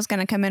 I thought I was going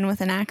to come in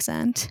with an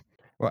accent.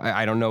 Well,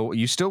 I don't know.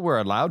 You still were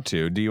allowed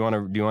to. Do you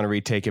want to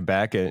retake it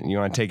back? You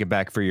want to take it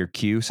back for your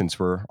cue since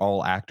we're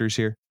all actors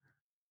here?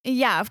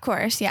 Yeah, of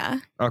course. Yeah.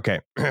 Okay.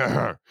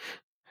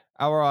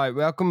 All right.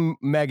 Welcome,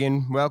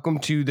 Megan. Welcome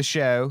to the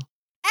show.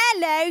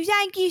 Hello.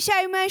 Thank you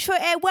so much for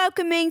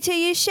welcoming to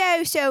your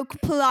show so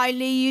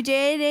politely you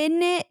did,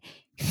 isn't it?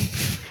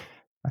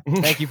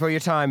 Thank you for your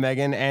time,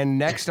 Megan. And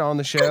next on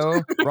the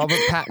show, Robert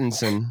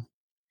Pattinson.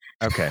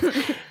 Okay.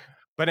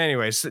 But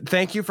anyways,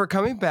 thank you for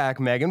coming back,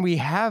 Megan. We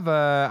have,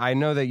 I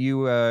know that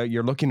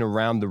you're looking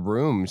around the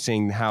room,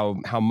 seeing how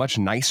much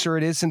nicer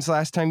it is since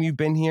last time you've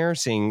been here,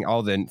 seeing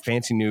all the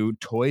fancy new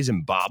toys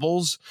and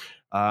baubles.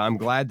 I'm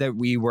glad that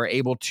we were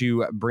able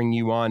to bring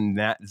you on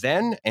that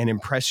then and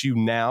impress you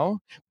now.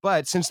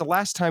 But since the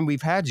last time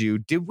we've had you,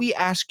 did we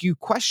ask you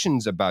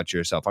questions about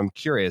yourself? I'm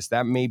curious.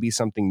 That may be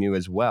something new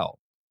as well.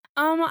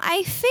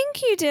 I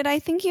think you did. I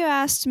think you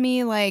asked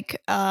me like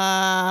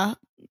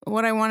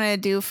what I want to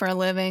do for a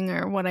living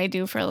or what I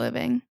do for a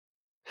living.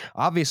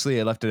 Obviously,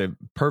 it left a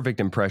perfect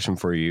impression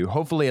for you.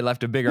 Hopefully, it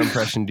left a bigger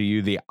impression to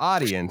you, the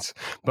audience.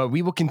 But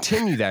we will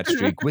continue that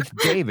streak with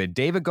David.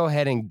 David, go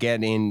ahead and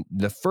get in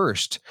the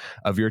first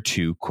of your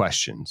 2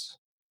 questions.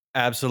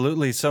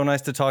 Absolutely. So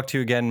nice to talk to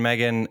you again,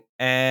 Megan.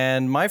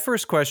 And my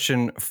first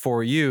question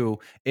for you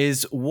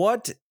is,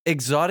 what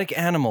exotic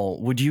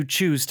animal would you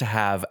choose to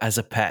have as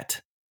a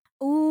pet?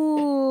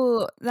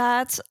 Ooh,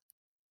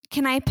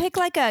 can I pick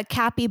like a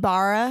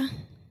capybara?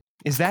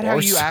 Is that how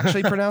you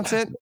actually pronounce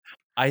it?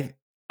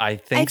 I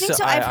think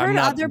so. I've heard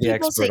other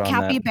people say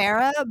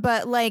capybara,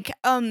 but like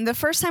the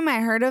first time I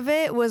heard of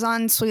it was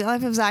on Sweet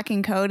Life of Zach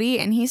and Cody,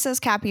 and he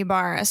says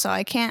capybara, so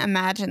I can't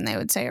imagine they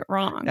would say it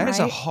wrong. That is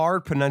a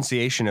hard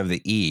pronunciation of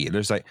the E.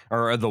 There's like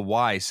or the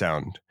Y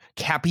sound.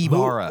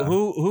 Capybara.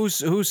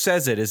 Who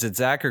says it? Is it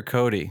Zach or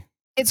Cody?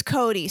 It's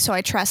Cody, so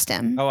I trust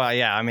him. Oh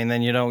yeah, I mean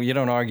then you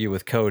don't argue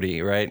with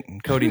Cody, right?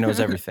 Cody knows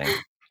everything.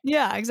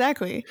 Yeah,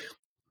 exactly.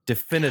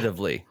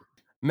 Definitively.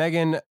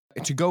 Megan,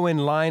 to go in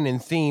line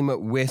and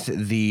theme with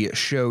the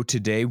show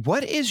today,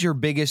 what is your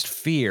biggest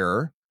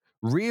fear,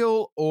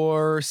 real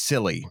or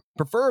silly?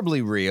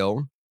 Preferably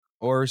real,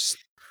 or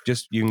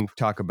just you can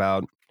talk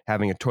about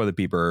having a toilet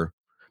paper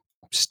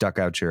stuck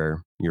out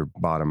your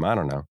bottom. I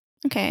don't know.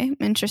 Okay,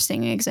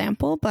 interesting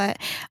example, but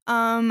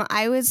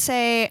I would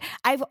say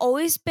I've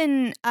always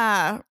been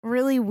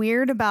really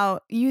weird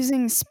about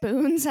using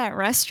spoons at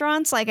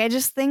restaurants. Like I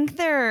just think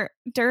they're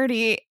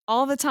dirty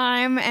all the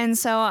time, and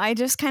so I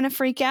just kind of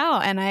freak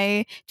out and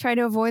I try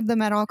to avoid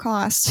them at all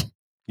costs.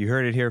 You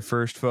heard it here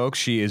first, folks.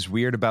 She is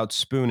weird about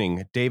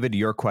spooning. David,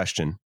 your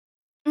question.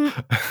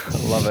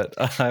 Love it.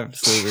 I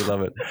absolutely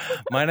love it.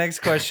 My next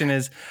question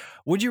is,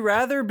 would you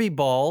rather be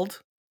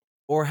bald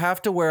or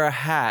have to wear a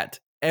hat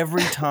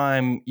every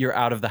time you're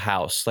out of the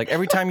house? Like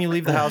every time you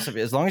leave the house,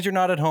 as long as you're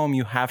not at home,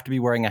 you have to be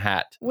wearing a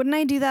hat. Wouldn't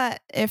I do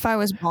that if I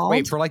was bald?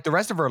 Wait, for like the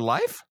rest of her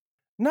life?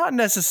 Not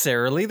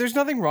necessarily. There's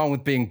nothing wrong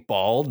with being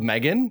bald,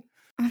 Megan.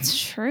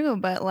 That's true,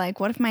 but like,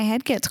 what if my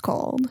head gets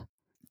cold?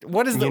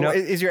 What is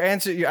is your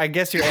answer? I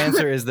guess your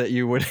answer is that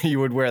you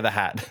would wear the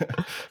hat.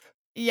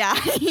 Yeah,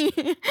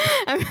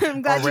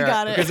 I'm glad you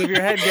got it. Because if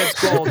your head gets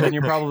cold, then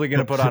you're probably going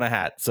to put on a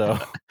hat. So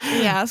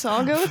yeah, so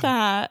I'll go with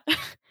that.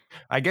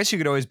 I guess you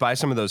could always buy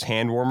some of those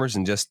hand warmers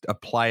and just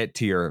apply it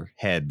to your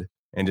head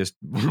and just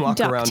walk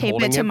Duct around tape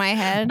holding it to my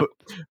head.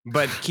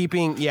 But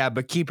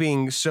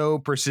keeping so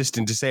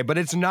persistent to say, but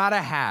it's not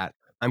a hat.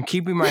 I'm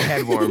keeping my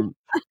head warm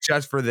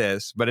just for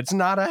this, but it's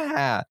not a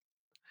hat.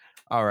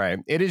 All right,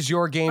 it is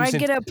your game. I'd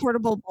get a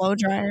portable blow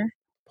dryer.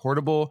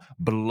 Portable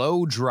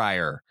blow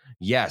dryer.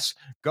 Yes.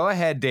 Go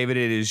ahead, David.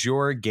 It is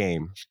your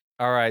game.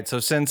 All right.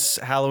 So since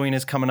Halloween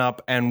is coming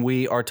up and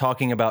we are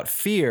talking about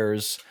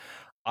fears,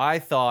 I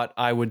thought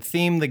I would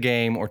theme the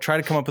game or try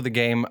to come up with a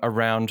game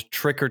around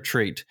trick or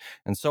treat.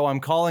 And so I'm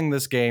calling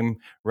this game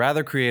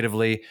rather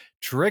creatively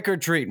Trick or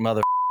Treat,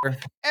 motherfucker.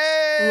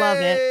 Hey! Love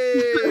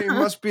it.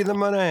 Must be the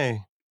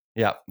money.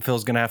 Yeah.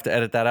 Phil's going to have to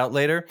edit that out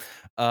later.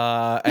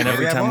 And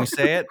every time we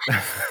say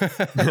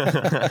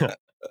it.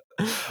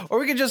 Or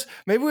we could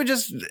maybe we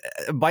just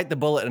bite the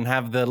bullet and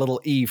have the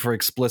little E for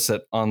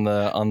explicit on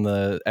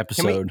the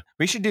episode.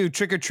 We should do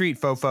trick or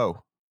treat fofo,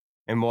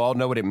 and we'll all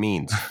know what it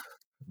means.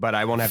 But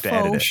I won't have to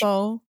edit it.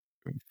 Fofo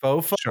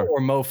Fofo or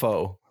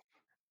mofo?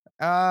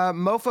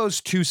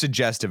 Mofo's too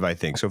suggestive, I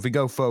think. So if we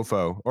go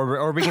fofo,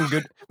 or we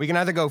can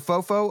either go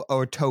fofo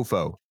or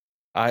tofo.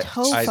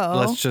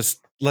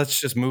 Let's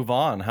just move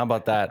on. How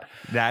about that?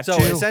 So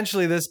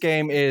essentially, this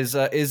game is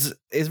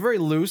very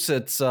loose.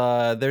 It's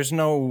there's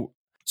no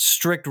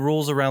strict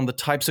rules around the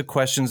types of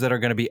questions that are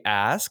going to be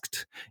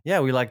asked. Yeah,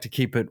 we like to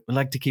keep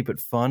it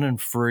fun and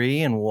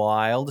free and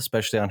wild,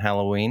 especially on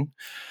Halloween.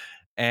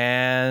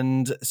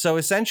 And so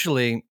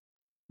essentially,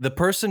 the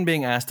person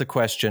being asked a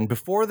question,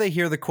 before they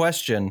hear the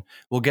question,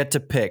 will get to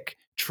pick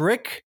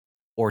trick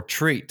or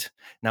treat.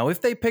 Now,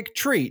 if they pick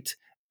treat,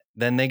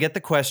 then they get the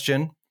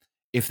question.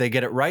 If they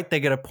get it right, they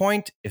get a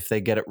point. If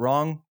they get it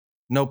wrong,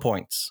 no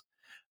points.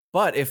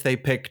 But if they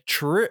pick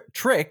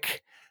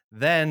trick,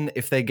 then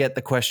if they get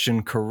the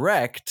question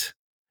correct,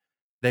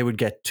 they would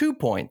get 2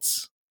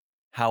 points.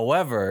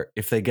 However,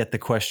 if they get the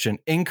question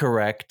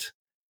incorrect,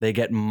 they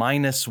get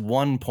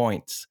 -1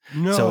 point.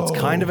 No. So it's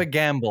kind of a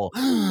gamble.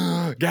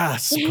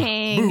 Gasp.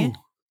 Dang.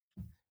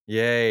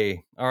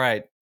 Yay. All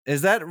right.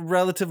 Is that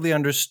relatively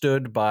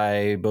understood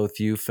by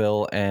both you,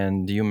 Phil,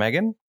 and you,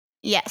 Megan?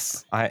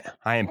 Yes. I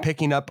am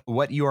picking up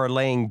what you are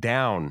laying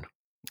down.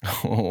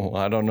 Oh,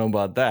 I don't know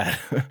about that.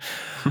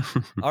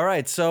 All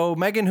right. So,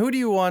 Megan, who do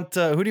you want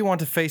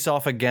to face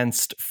off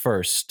against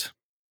first?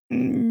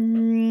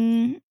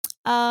 Probably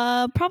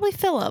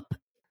Philip.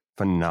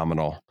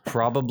 Phenomenal.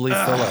 Probably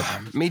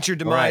Philip. Meet your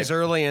demise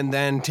early and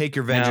then take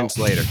your vengeance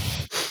later.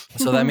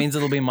 So that means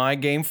it'll be my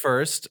game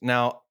first.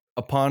 Now,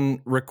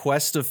 upon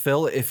request of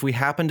Phil, if we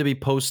happen to be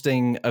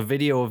posting a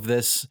video of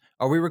this,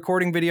 are we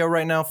recording video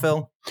right now,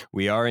 Phil?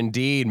 We are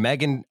indeed.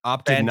 Megan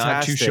opted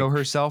not to show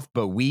herself,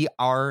 but we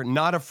are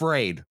not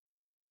afraid.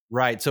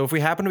 Right. So if we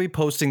happen to be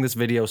posting this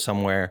video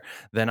somewhere,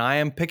 then I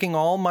am picking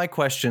all my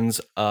questions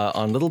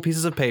on little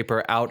pieces of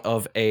paper out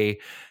of a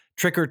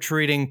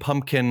trick-or-treating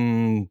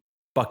pumpkin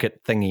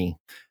bucket thingy.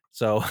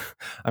 So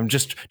I'm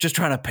just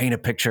trying to paint a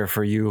picture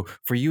for you,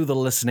 the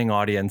listening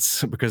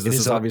audience, because this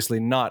is obviously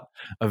not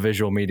a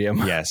visual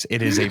medium. Yes,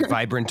 it is a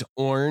vibrant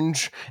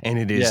orange, and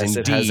it is indeed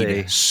it has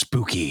a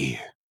spooky.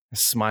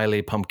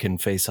 Smiley pumpkin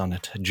face on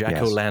it,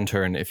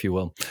 jack-o'-lantern, if you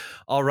will.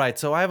 All right,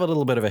 so I have a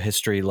little bit of a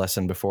history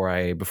lesson before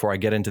I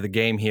get into the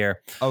game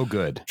here. Oh,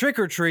 good.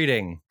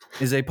 Trick-or-treating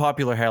is a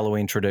popular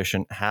Halloween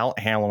tradition.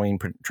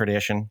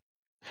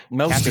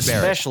 Most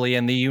especially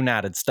in the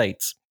United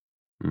States.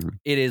 Mm-hmm.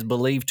 It is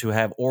believed to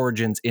have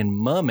origins in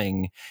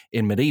mumming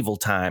in medieval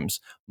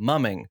times.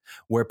 Mumming,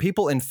 where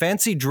people in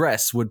fancy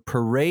dress would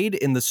parade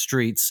in the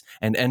streets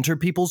and enter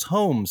people's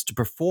homes to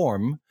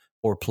perform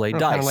or play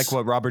dice. Kind of like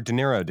what Robert De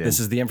Niro did. This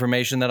is the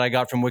information that I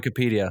got from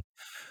Wikipedia.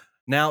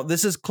 Now,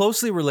 this is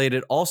closely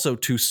related also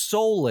to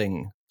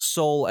souling.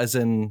 Soul as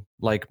in,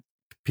 like,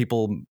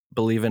 people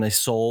believe in a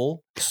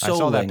soul. Souling. I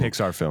saw that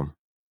Pixar film.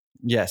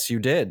 Yes, you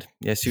did.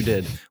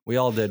 We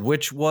all did,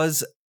 which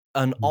was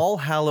an All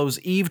Hallows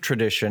Eve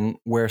tradition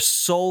where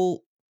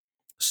soulers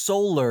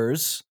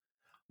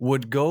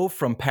would go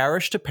from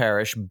parish to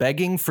parish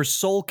begging for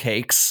soul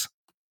cakes.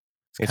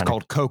 It's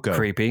called cocoa.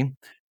 Creepy.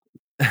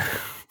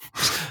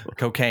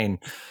 Cocaine.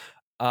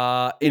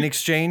 In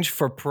exchange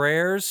for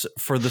prayers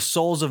for the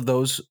souls of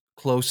those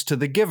close to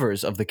the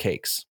givers of the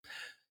cakes.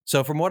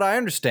 So from what I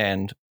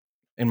understand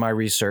in my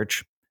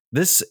research,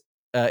 this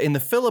in the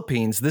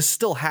Philippines, this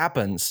still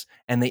happens,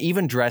 and they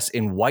even dress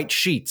in white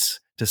sheets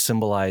to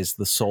symbolize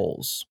the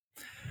souls.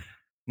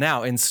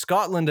 Now, in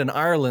Scotland and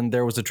Ireland,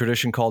 there was a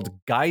tradition called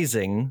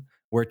guising,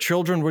 where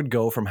children would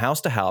go from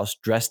house to house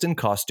dressed in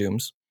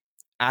costumes,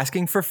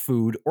 asking for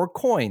food or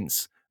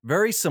coins,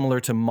 very similar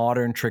to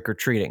modern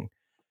trick-or-treating.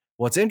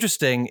 What's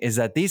interesting is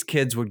that these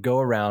kids would go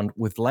around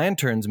with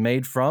lanterns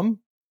made from,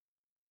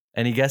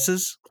 any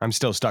guesses? I'm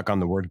still stuck on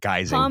the word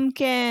guising.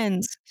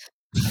 Pumpkins.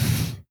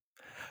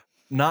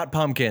 Not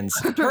pumpkins.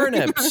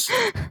 Turnips.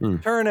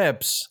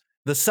 Turnips.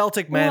 The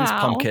Celtic man's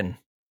pumpkin.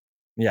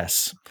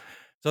 Yes.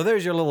 So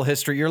there's your little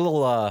history, your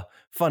little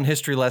fun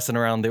history lesson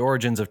around the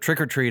origins of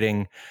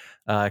trick-or-treating.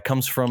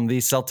 Comes from the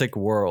Celtic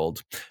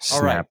world. Snaps.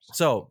 All right.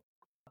 So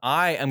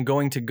I am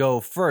going to go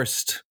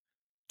first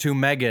to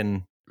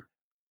Megan.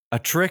 A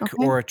trick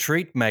or a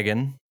treat,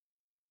 Megan?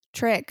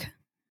 Trick.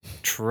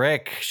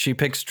 Trick. She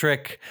picks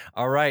trick.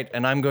 All right.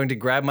 And I'm going to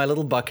grab my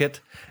little bucket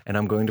and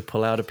I'm going to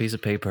pull out a piece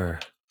of paper.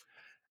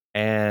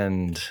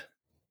 And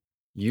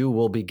you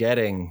will be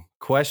getting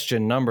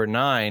question number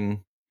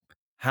 9.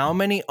 How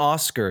many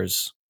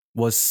Oscars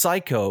was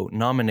Psycho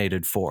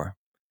nominated for?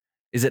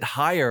 Is it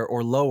higher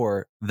or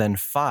lower than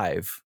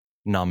 5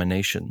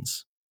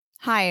 nominations?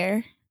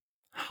 Higher.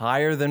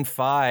 Higher than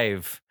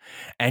 5.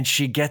 And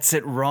she gets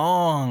it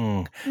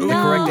wrong. No. The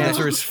correct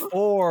answer is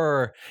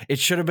 4. It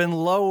should have been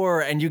lower,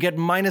 and you get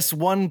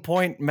 -1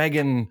 point,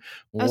 Megan.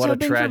 I was What a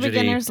hoping tragedy.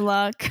 for beginner's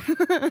luck.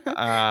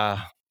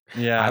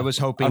 Yeah. I was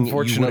hoping you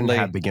wouldn't Unfortunately-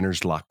 have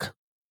beginner's luck.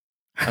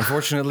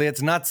 Unfortunately,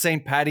 it's not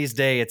St. Patty's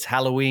Day, it's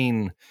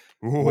Halloween,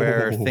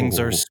 where things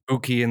are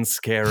spooky and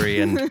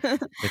scary, and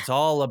it's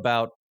all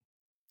about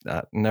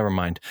never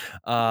mind.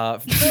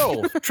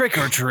 Phil, trick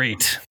or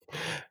treat.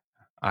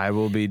 I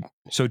will be.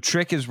 So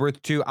trick is worth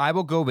 2. I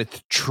will go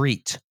with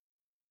treat.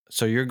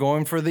 So you're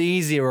going for the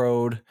easy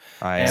road.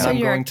 I And so I'm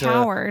you're going a to-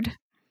 coward.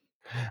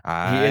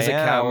 I He is a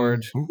am.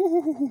 coward.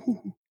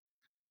 Ooh.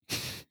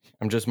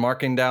 I'm just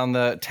marking down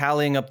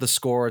tallying up the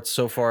score. It's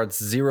so far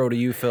it's 0 to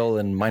you, Phil,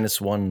 and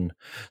 -1.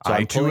 So I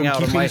I'm too pulling am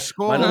out of keeping my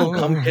score. little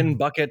pumpkin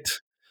bucket.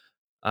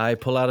 I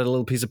pull out a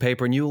little piece of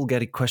paper, and you will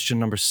get question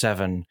number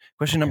 7.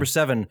 Question number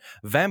 7: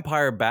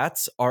 Vampire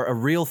bats are a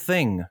real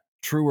thing.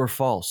 True or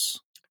false?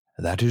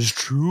 That is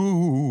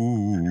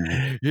true.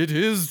 It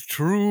is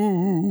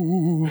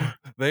true.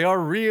 They are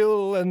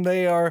real, and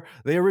they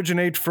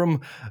originate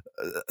from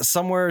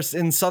somewhere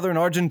in southern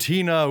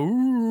Argentina.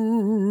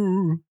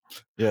 Ooh.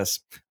 Yes.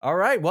 All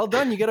right. Well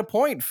done. You get a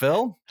point,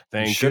 Phil.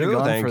 Thank should have you.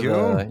 gone Thank for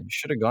you. You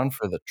should have gone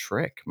for the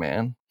trick,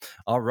 man.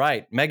 All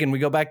right, Megan. We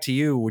go back to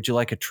you. Would you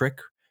like a trick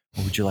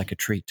or would you like a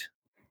treat?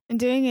 I'm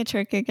doing a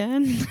trick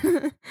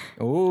again.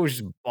 Oh,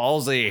 she's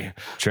ballsy.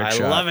 Trick I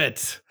shot. love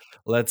it.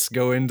 Let's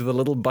go into the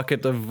little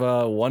bucket of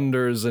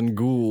wonders and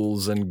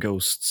ghouls and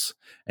ghosts.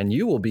 And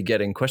you will be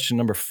getting question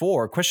number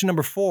 4. Question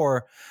number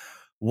 4: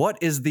 What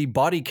is the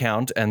body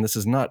count? And this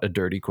is not a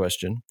dirty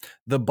question.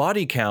 The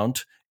body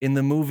count in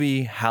the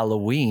movie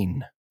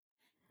Halloween.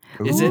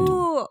 Is it?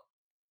 Ooh,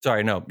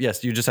 Sorry, no.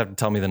 Yes, you just have to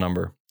tell me the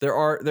number. There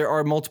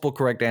are multiple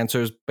correct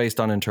answers based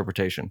on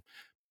interpretation.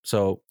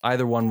 So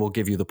either one will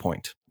give you the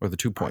point, or the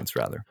 2 points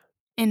rather.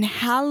 in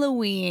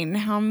Halloween,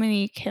 how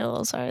many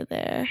kills are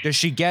there? Does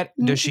she get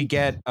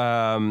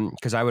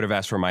because I would have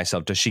asked for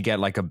myself, does she get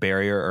like a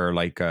barrier or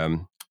like a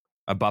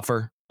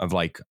buffer of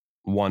like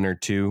 1 or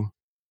 2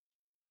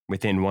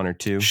 within 1 or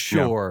 2? No.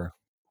 Sure.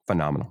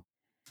 Phenomenal.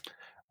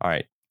 All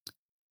right.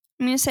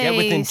 I'm gonna say Get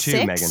within 2,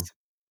 6. Megan.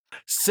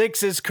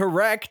 6 is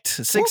correct.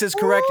 6 is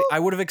correct. I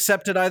would have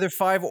accepted either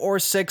 5 or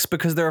 6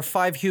 because there are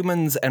 5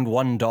 humans and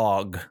 1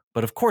 dog.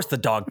 But of course the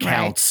dog Right.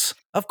 counts.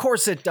 Of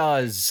course it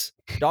does.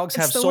 Dogs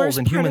It's have the souls worst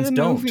and part of humans the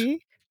don't.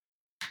 movie.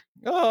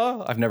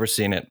 Oh, I've never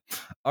seen it.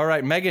 All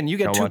right, Megan, you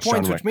get Don't 2 watch John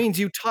points, which Wick. means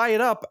you tie it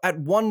up at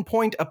 1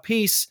 point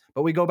apiece.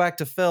 But we go back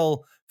to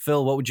Phil.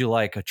 Phil, what would you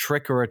like? A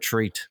trick or a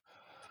treat?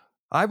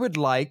 I would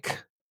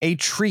like a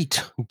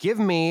treat. Give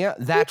me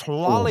that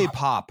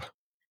lollipop.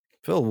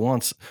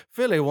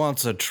 Philly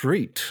wants a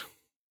treat.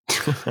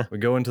 We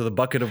go into the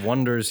bucket of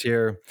wonders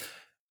here.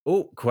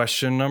 Oh,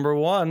 question number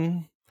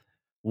 1.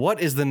 What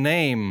is the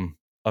name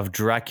of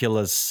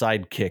Dracula's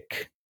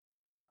sidekick?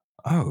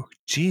 Oh,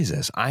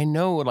 Jesus. I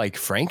know like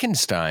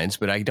Frankenstein's,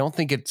 but I don't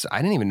think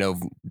I didn't even know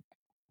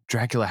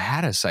Dracula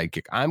had a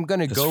sidekick. I'm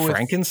going to Does go with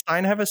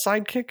Frankenstein have a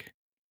sidekick?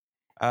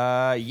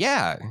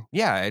 yeah,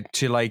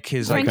 to like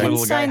his like little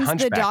guy Frankenstein's the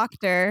hunchback.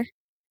 doctor.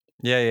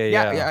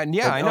 Yeah. I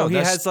know. Oh, he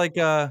That's- has like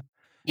a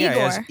yeah,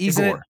 Igor. yes,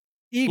 Isn't it-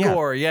 Igor.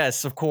 Igor.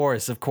 Yes, of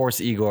course,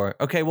 Igor.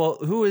 Okay, well,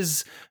 who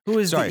is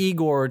the Sorry.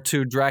 Igor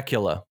to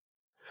Dracula?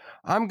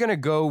 I'm going to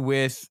go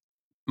with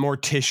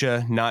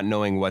Morticia not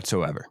knowing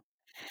whatsoever.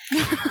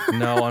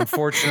 No,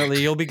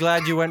 unfortunately, you'll be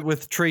glad you went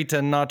with treat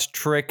and not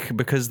trick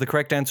because the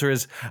correct answer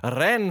is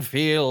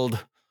Renfield.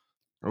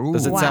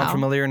 Does it Ooh, sound Wow.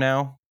 familiar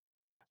now?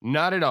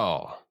 not at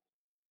all.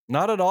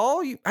 Not at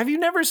all? Have you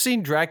never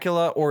seen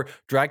Dracula or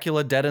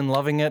Dracula Dead and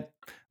Loving It?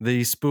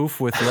 The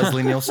spoof with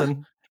Leslie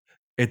Nielsen?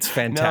 It's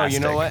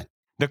fantastic. No, you know what?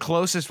 The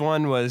closest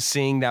one was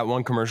seeing that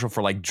one commercial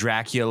for like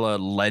Dracula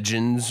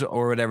Legends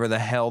or whatever the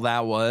hell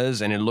that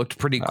was, and it looked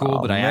pretty cool,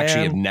 Oh, but I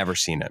actually have man. never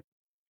seen it.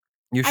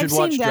 You should I've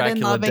watch seen Dead and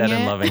Dracula Loving Dead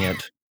and It. Loving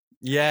It.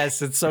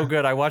 Yes, it's so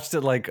good. I watched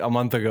it like a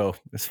month ago.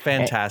 It's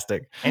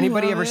fantastic.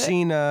 Anybody love ever it.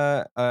 seen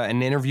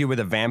an interview with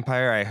a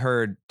vampire? I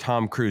heard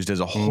Tom Cruise does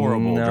a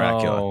horrible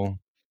Dracula.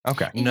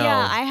 Okay. No.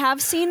 Yeah, I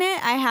have seen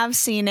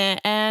it.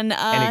 And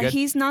Any good?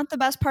 he's not the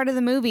best part of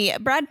the movie.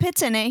 Brad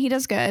Pitt's in it. He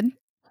does good.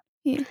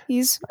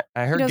 He's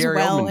I heard does Gary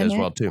well Oldman in does it.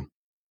 well too.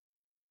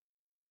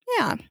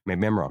 yeah.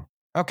 Maybe I'm wrong.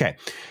 Okay.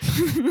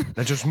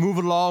 Let's just move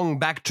along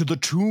back to the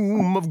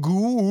Tomb of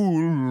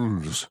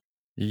Ghouls.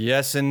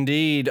 Yes,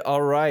 indeed.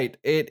 All right.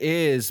 It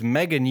is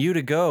Megan, you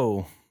to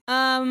go.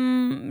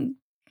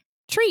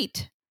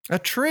 Treat. A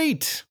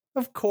treat.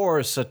 Of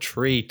course, a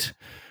treat.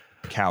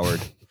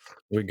 Coward.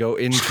 We go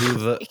into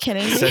the... You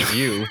kidding me? Says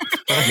you.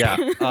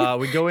 Yeah.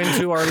 We go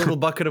into our little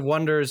bucket of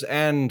wonders,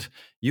 and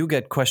you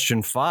get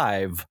question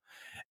 5.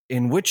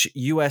 In which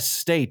U.S.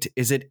 state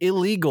is it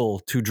illegal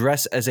to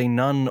dress as a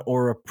nun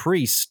or a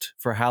priest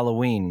for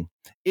Halloween?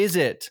 Is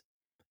it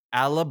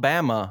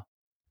Alabama,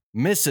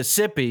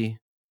 Mississippi,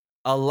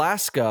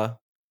 Alaska,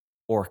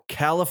 or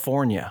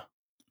California?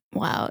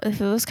 Wow, if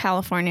it was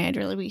California, I'd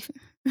really be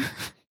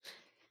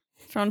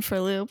thrown for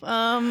a loop.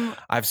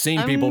 I've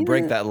seen people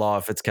break that law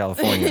if it's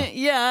California.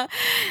 yeah.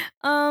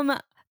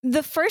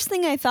 The first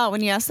thing I thought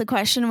when you asked the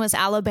question was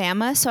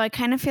Alabama, so I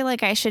kind of feel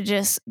like I should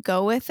just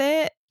go with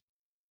it.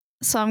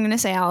 So I'm going to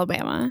say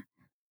Alabama.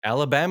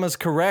 Alabama's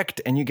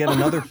correct, and you get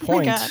another Oh my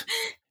point. God.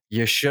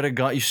 You should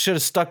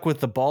have stuck with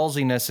the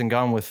ballsiness and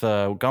gone with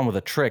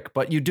a trick,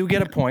 but you do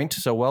get a point,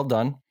 so well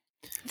done.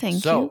 Thank you.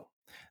 So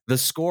the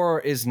score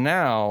is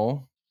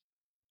now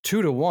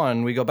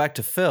 2-1. We go back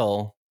to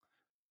Phil.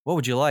 What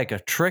would you like, a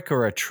trick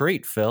or a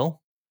treat,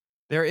 Phil?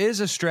 There is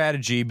a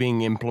strategy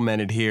being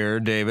implemented here,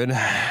 David.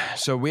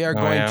 So we are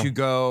going to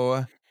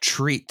go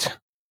treat.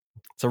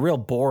 It's a real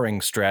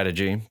boring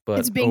strategy, but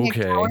It's being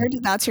okay. a coward.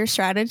 That's your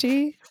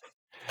strategy.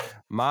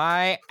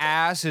 My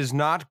ass is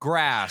not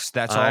grass.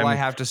 That's all I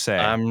have to say.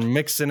 I'm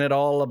mixing it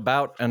all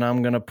about, and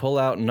I'm going to pull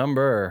out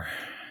number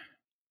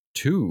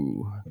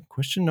 2.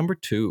 Question number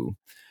 2.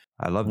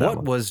 I love that What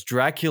one. was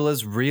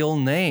Dracula's real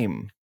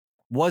name?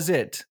 Was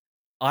it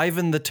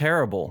Ivan the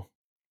Terrible,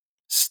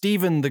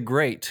 Stephen the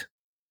Great,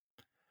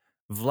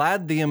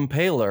 Vlad the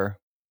Impaler,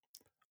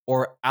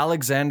 or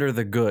Alexander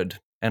the Good?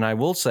 And I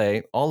will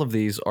say, all of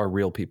these are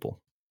real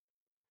people.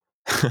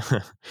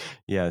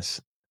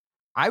 Yes.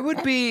 I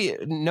would be,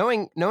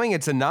 knowing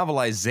it's a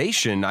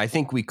novelization, I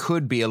think we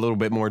could be a little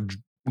bit more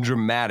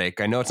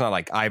dramatic. I know it's not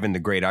like Ivan the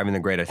Great. Ivan the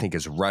Great, I think,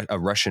 is a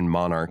Russian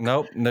monarch.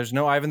 Nope, there's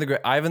no Ivan the Great.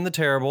 Ivan the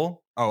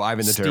Terrible. Oh,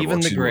 Ivan the Terrible. Stephen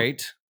the excuse me.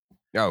 Great.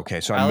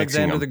 Okay, so I'm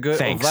Alexander mixing the them. Good.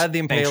 Thanks. Vlad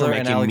the Thanks for Impaler making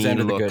and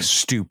Alexander me the look Good.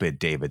 stupid,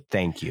 David.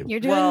 Thank you. You're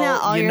doing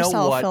that all you know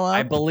yourself, what? Philip.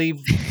 I believe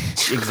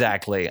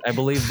exactly. I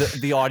believe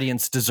the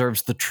audience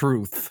deserves the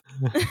truth.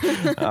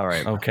 All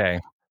right. Okay.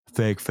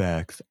 Fake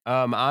facts.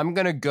 I'm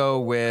gonna go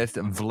with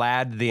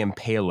Vlad the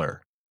Impaler.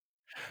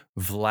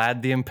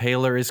 Vlad the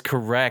Impaler is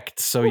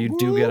correct, so you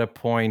do get a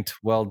point.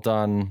 Well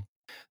done.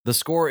 The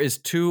score is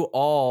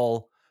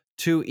 2-2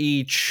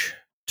 each,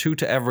 2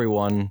 to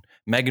everyone.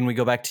 Megan, we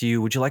go back to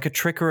you. Would you like a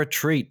trick or a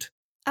treat?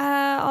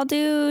 I'll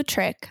do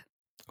trick.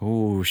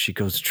 Ooh, she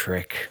goes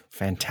trick.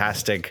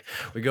 Fantastic.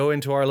 We go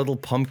into our little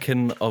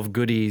pumpkin of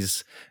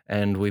goodies,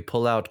 and we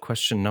pull out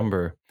question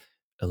number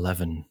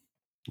 11.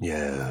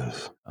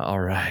 Yes. All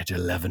right,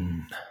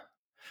 11.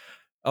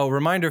 Oh,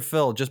 reminder,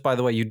 Phil, just by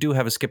the way, you do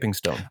have a skipping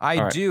stone.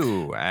 I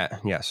do.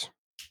 Yes.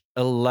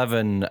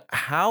 11.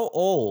 How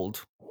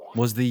old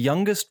was the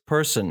youngest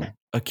person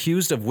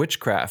accused of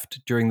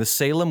witchcraft during the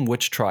Salem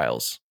witch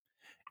trials?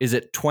 Is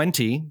it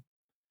 20,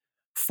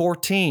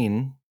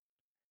 14,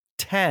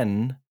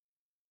 10,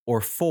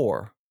 or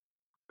 4?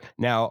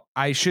 Now,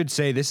 I should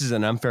say this is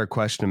an unfair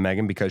question to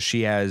Megan because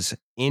she has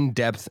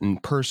in-depth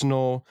and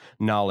personal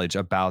knowledge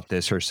about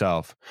this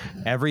herself.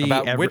 Every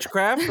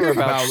witchcraft or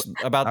about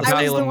the I was the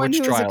Salem one witch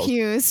who was trials?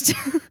 accused.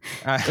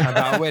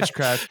 about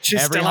witchcraft.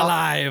 She's still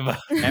alive.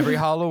 Every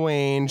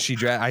Halloween,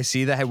 I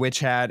see the witch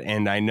hat,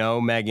 and I know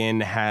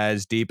Megan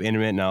has deep,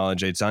 intimate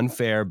knowledge. It's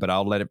unfair, but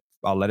I'll let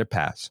it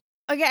pass.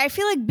 Okay, I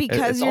feel like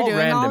because It's you're all doing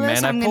random, all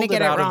this, man. I'm I going to pulled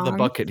get it it out wrong. of the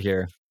bucket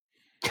here.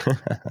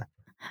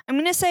 I'm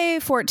going to say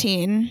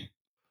 14.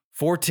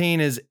 14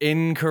 is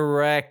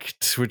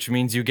incorrect, which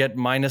means you get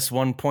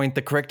 -1 point.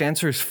 The correct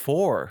answer is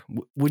 4.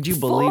 Would you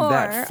believe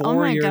that? 4 Oh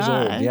my years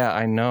God. old. Yeah,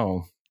 I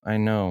know.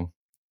 I'm going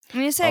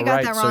to say I All got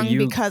right, that so wrong you-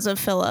 because of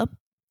Philip.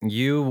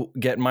 You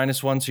get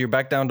 -1, so you're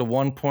back down to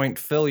 1 point.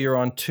 Phil, you're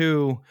on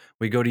 2.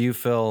 We go to you,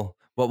 Phil.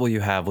 What will you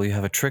have? Will you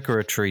have a trick or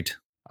a treat?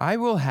 I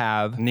will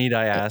have... Need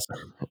I ask?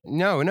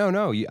 No.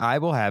 I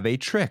will have a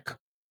trick.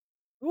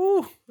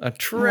 Ooh, a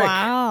trick.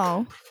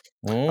 Wow.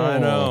 Oh. I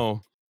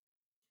know.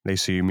 They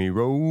see me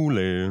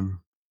rolling.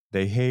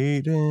 They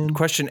hating.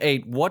 Question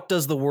 8. What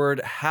does the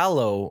word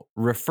hallow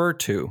refer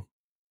to?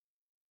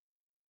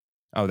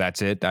 Oh,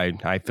 that's it?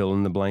 I fill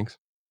in the blanks?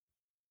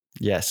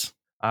 Yes.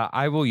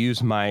 I will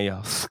use my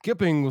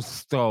skipping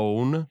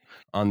stone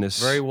on this.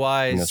 Very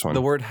wise. this one.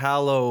 The word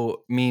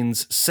hallow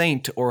means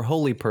saint or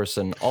holy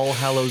person. All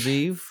Hallows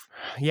Eve.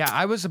 Yeah,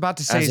 I was about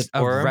to say As it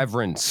of were.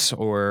 reverence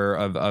or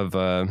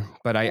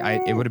but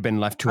it would have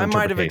been left to I interpretation.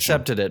 might have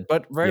accepted it,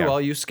 but very Yeah.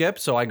 well, you skip.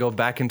 So I go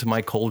back into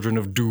my cauldron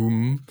of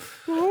doom,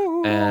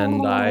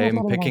 and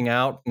I'm picking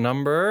out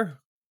number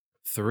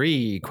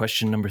 3.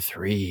 Question number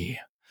 3.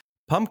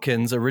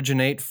 Pumpkins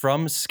originate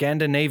from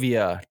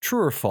Scandinavia.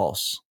 True or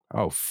false?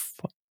 Oh,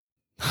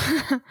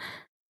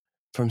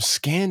 from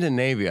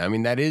Scandinavia. I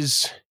mean, that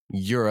is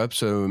Europe,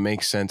 so it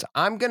makes sense.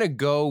 I'm gonna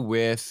go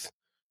with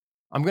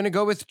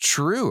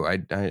true.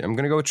 I'm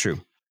gonna go with true.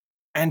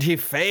 And he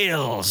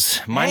fails.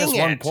 Minus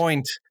 1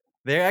 point.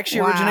 They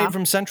actually originate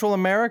from Central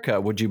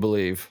America, would you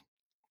believe?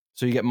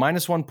 So you get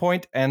minus 1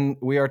 point, and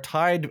we are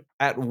tied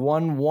at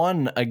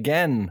 1-1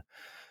 again.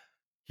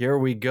 Here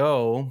we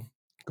go.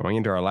 Going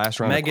into our last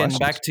round Megan, of questions.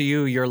 back to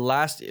you. Your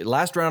last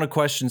round of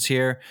questions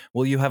here.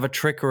 Will you have a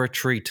trick or a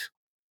treat?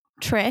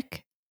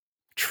 Trick.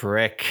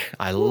 Trick.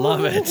 I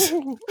love it.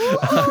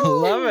 I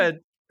love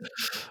it.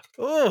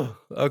 Oh,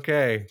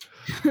 okay.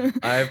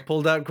 I've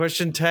pulled out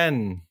question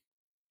 10.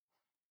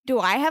 Do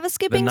I have a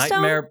skipping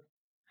stone?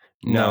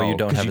 No, you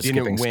don't have a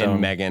skipping stone. You didn't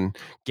win, Megan.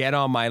 Get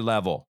on my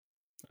level.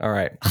 All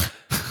right.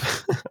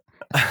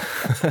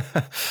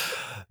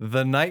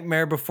 The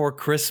Nightmare Before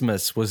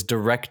Christmas was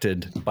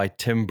directed by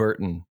Tim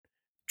Burton.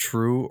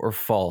 True or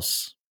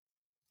false?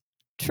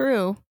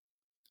 True.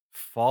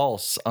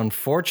 False.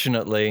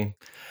 Unfortunately,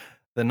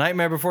 The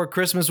Nightmare Before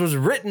Christmas was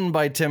written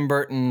by Tim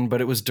Burton, but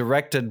it was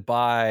directed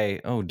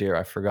by... Oh dear,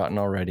 I've forgotten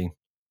already.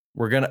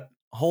 We're going to...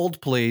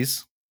 Hold,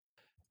 please.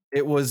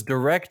 It was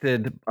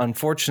directed,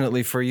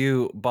 unfortunately for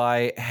you,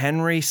 by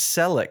Henry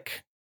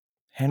Selick.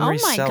 Oh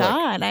my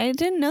God, I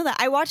didn't know that.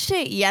 I watched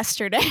it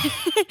yesterday.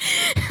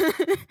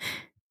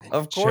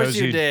 Of course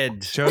you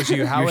did. Shows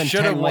you how you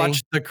should have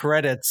watched the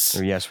credits.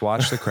 Yes,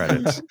 watch the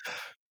credits.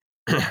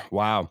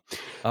 Wow.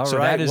 All so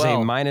right, that is a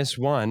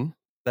 -1.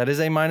 That is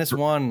a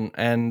 -1.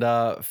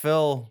 And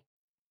Phil,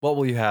 what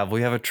will you have? Will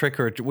you have a trick,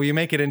 or will you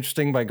make it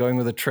interesting by going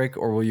with a trick,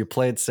 or will you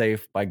play it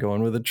safe by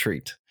going with a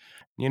treat?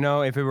 You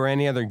know, if it were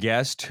any other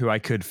guest who I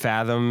could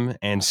fathom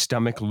and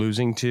stomach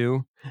losing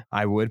to,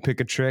 I would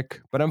pick a trick.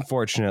 But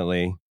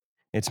unfortunately,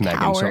 it's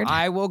Megan. So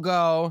I will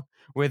go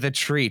with a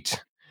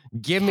treat.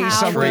 Give me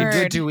something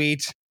good to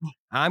eat.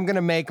 I'm going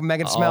to make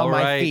Megan smell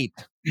my feet.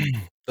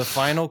 The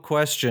final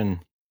question.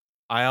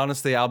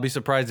 I'll be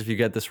surprised if you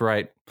get this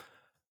right.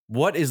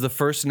 What is the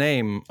first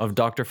name of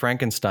Dr.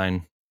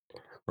 Frankenstein?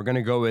 We're going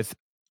to go with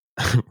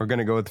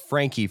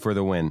Frankie for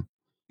the win.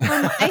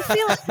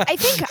 I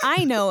think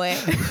I know it.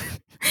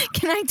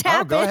 Can I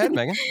tap go ahead,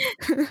 Megan.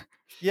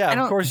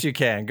 Yeah, of course you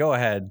can. Go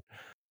ahead.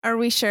 Are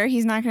we sure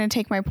he's not going to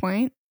take my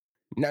point?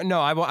 No,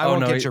 I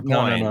won't get your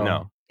point.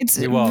 No.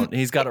 He won't.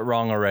 He's got it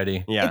wrong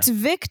already. Yeah. It's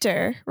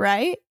Victor,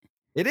 right?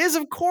 It is,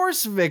 of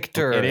course,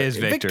 Victor. It is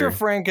Victor. Victor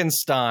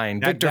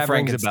Frankenstein. Victor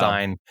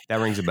Frankenstein.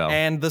 That rings a bell.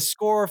 And the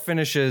score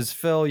finishes,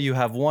 Phil, you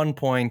have 1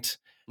 point.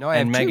 No, I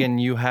have Megan,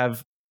 2. you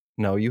have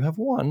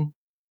 1.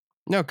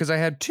 No, because I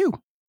had 2.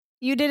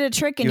 You did a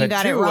trick and you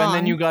got it wrong. And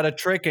then you got a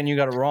trick and you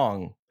got it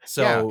wrong.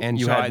 So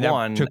you had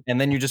 1, and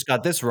then you just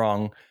got this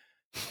wrong.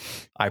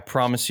 I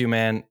promise you,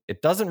 man,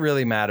 it doesn't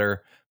really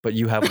matter, but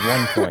you have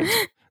 1 point.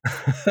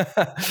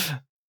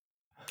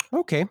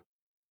 Okay.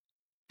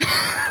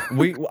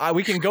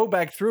 We can go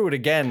back through it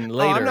again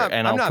later,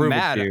 and I'll prove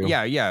it to you.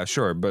 Yeah,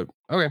 sure. But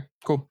okay,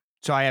 cool.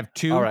 So I have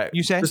 2. All right.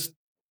 You say?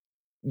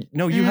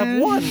 No, you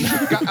have 1.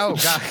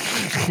 God.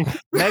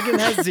 Megan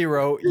has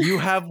 0. You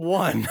have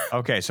 1.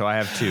 Okay, so I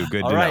have 2.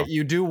 Good. All right,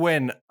 you do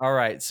win. All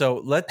right,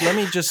 so let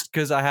me just,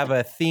 because I have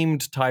a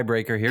themed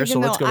tiebreaker here, so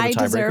let's go to the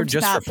tiebreaker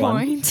just for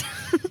fun.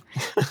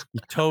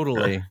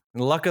 Totally.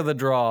 Luck of the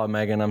draw,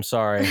 Megan. I'm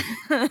sorry.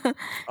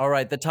 All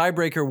right, the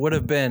tiebreaker would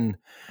have been: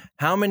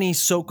 how many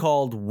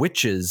so-called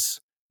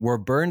witches were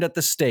burned at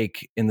the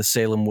stake in the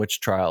Salem witch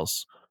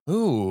trials?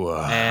 Ooh.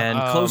 And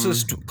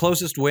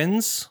closest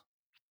wins?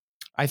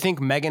 I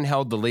think Megan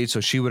held the lead, so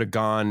she would have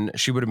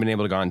been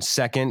able to go on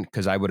second,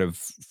 because I would have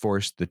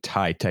forced the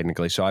tie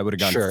technically. So I would have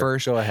gone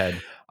first. Go ahead.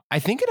 I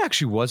think it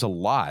actually was a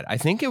lot. I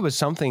think it was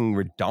something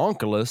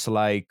redonkulous,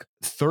 like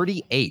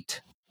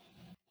 38.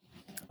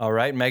 All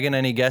right, Megan,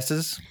 any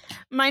guesses?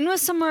 Mine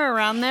was somewhere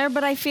around there,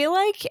 but I feel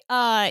like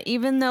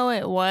even though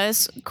it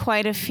was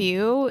quite a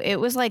few, it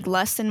was like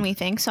less than we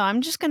think. So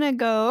I'm just gonna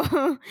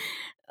go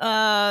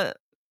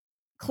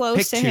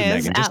close Pick to 2,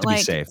 his Megan, just at to be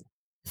like safe.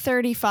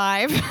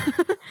 35.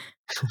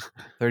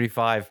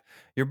 35.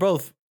 You're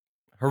both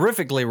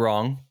horrifically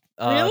wrong.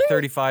 Really?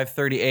 35,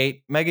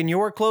 38. Megan, you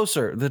were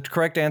closer. The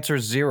correct answer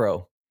is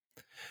 0.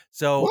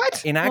 So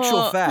in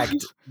actual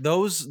fact,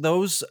 those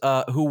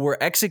who were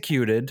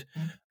executed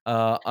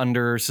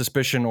under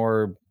suspicion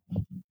or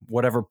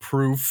whatever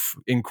proof,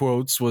 in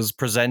quotes, was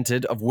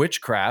presented of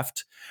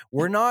witchcraft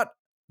were not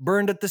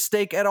burned at the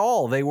stake at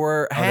all. They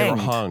were hanged.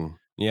 They were hung.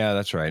 Yeah,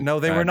 that's right. No,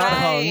 they were not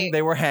hung.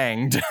 They were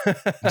hanged.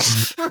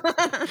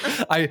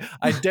 I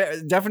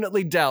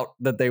definitely doubt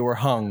that they were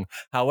hung.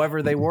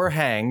 However, they were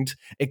hanged,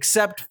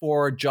 except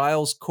for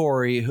Giles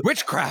Corey,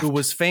 witchcraft, who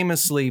was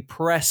famously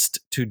pressed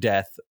to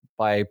death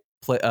by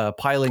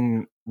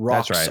piling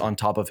rocks on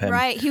top of him.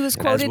 Right. He was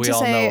quoted to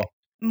say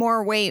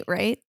more weight,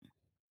 right?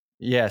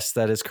 Yes,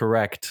 that is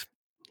correct.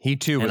 He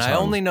too was hung. I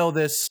only know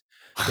this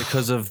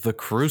because of the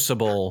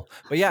Crucible.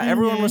 But yeah,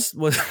 everyone was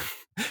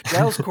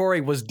Giles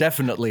Corey was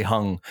definitely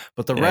hung,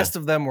 but the rest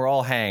of them were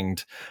all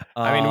hanged.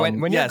 I mean,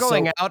 when you're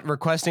going out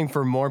requesting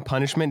for more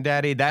punishment,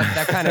 Daddy,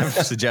 that kind of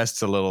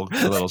suggests a little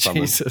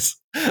something. Jesus.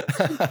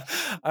 I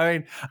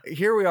mean,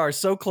 here we are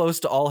so close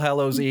to All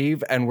Hallows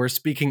Eve, and we're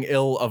speaking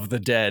ill of the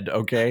dead,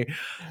 okay?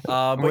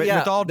 But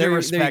with all due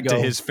respect to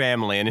his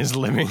family and his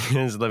living.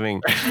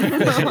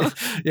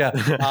 Yeah.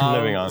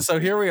 Living on. So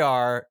here we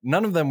are.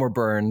 None of them were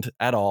burned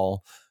at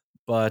all,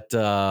 but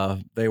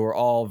they were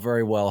all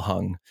very well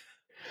hung.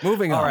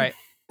 Moving on. All right.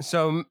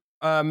 So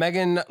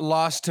Megan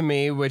lost to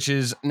me, which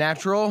is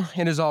natural.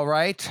 It is all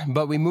right.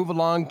 But we move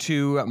along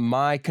to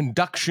my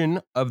conduction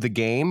of the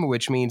game,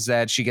 which means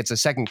that she gets a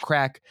second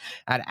crack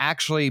at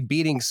actually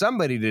beating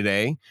somebody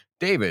today,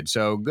 David.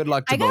 So good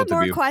luck to both of you. I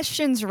got more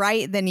questions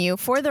right than you.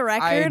 For the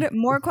record,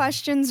 more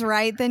questions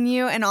right than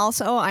you. And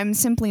also, I'm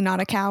simply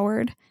not a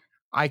coward.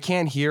 I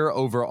can't hear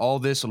over all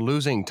this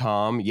losing,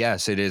 Tom.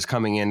 Yes, it is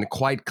coming in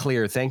quite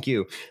clear. Thank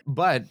you.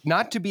 But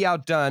not to be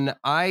outdone,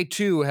 I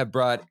too have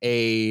brought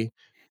a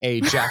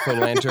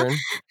jack-o'-lantern,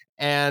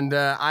 and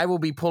I will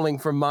be pulling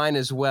from mine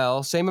as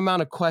well. Same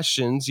amount of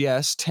questions,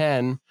 yes,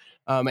 10.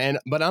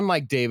 But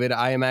unlike David,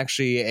 I am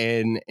actually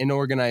an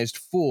inorganized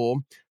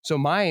fool. So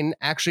mine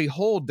actually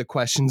hold the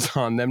questions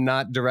on them,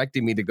 not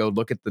directing me to go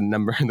look at the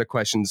number of the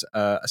questions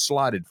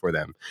slotted for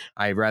them.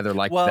 I rather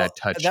like that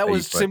touch. That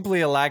was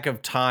simply a lack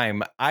of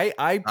time.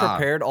 I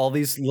prepared all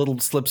these little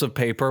slips of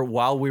paper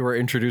while we were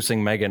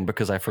introducing Megan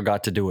because I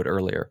forgot to do it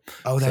earlier.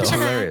 Oh, that's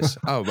hilarious.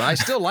 Oh, but I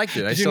still liked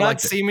it. Did you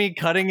not see me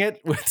cutting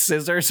it with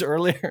scissors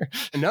earlier?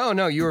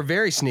 No, you were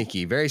very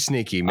sneaky, very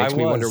sneaky. Makes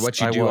me wonder what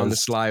you do on the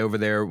sly over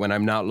there when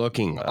I'm not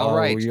looking. All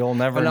right. You'll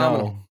never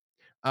know.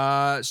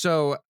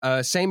 So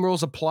same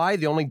rules apply.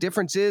 The only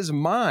difference is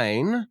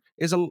mine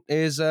is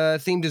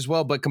themed as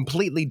well, but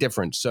completely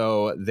different.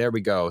 So there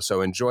we go.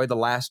 So enjoy the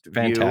last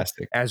view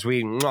as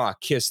we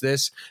kiss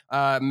this.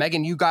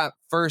 Megan, you got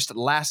first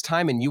last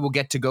time, and you will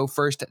get to go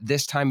first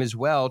this time as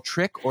well.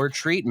 Trick or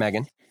treat,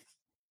 Megan?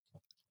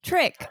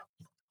 Trick.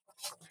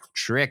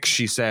 Trick,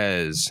 she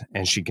says,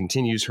 and she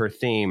continues her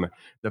theme.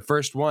 The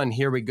first one,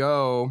 here we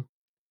go.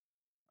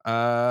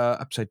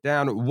 Upside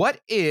down. What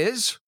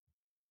is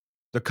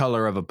the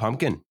color of a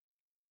pumpkin?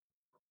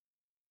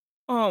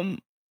 I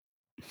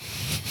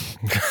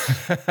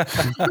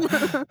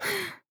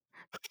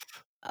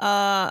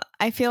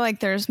feel like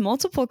there's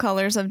multiple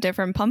colors of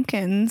different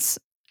pumpkins.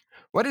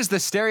 What is the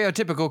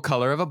stereotypical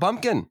color of a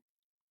pumpkin?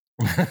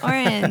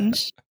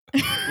 Orange.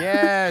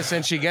 Yes,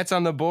 and she gets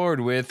on the board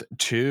with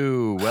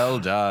 2. Well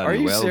done. Are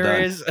you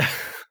serious? Done.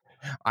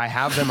 I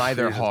have them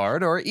either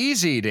hard or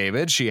easy,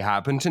 David. She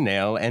happened to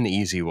nail an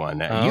easy one.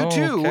 You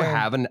too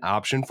have an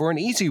option for an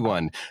easy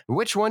one.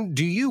 Which one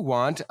do you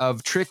want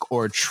of trick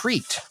or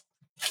treat?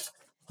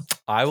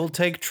 I will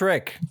take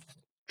trick.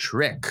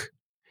 Trick.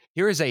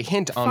 Here is a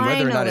hint on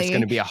whether or not it's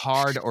going to be a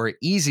hard or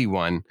easy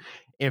one.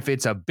 If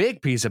it's a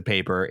big piece of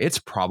paper, it's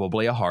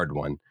probably a hard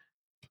one.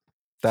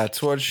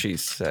 That's what she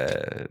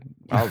said.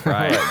 All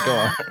right, go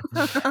on.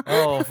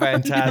 Oh,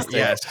 fantastic.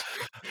 Yes.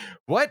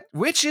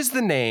 Which is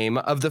the name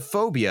of the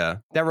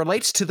phobia that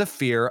relates to the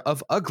fear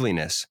of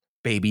ugliness,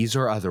 babies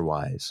or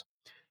otherwise?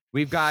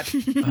 We've got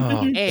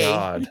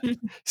A,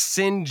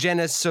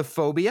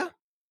 syngenosophobia,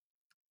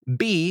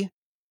 B,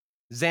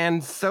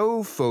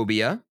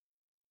 xanthophobia,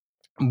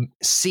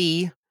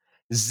 C,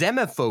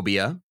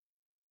 zemophobia,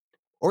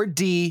 or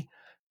D,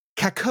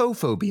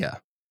 cacophobia.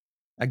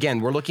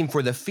 Again, we're looking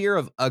for the fear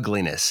of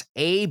ugliness.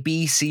 A,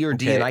 B, C, or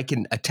D, and I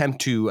can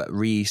attempt to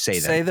re-say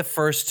them. Say the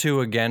first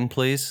 2 again,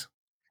 please.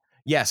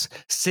 Yes,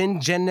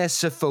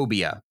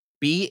 syngenosophobia.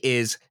 B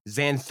is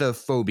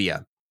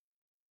xanthophobia.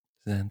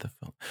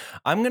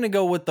 I'm going to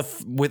go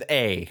with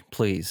A,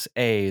 please.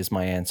 A is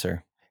my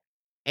answer.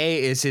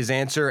 A is his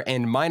answer,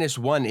 and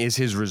 -1 is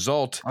his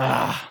result.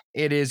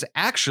 It is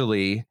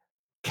actually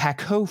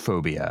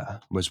cacophobia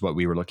was what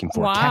we were looking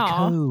for.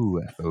 Wow.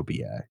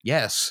 Cacophobia.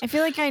 Yes. I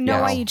feel like I know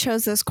why you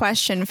chose this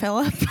question,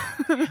 Philip.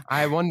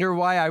 I wonder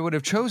why I would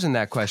have chosen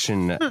that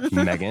question,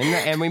 Megan.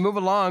 And we move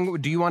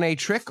along. Do you want a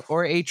trick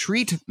or a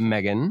treat,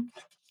 Megan?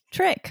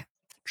 Trick.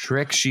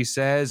 Trick, she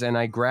says, and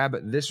I grab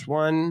this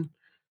one,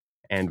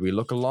 and we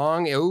look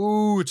along.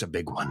 Oh, it's a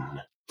big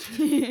one.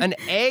 An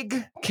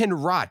egg can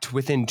rot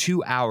within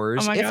 2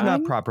 hours if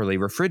not properly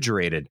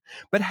refrigerated.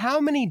 But how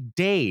many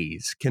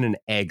days can an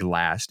egg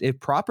last if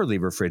properly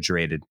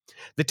refrigerated?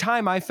 The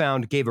time I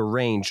found gave a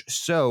range,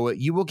 so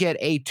you will get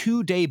a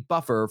 2-day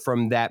buffer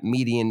from that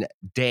median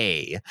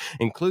day,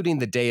 including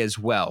the day as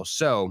well.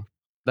 So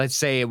let's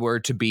say it were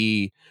to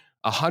be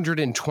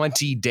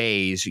 120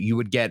 days, you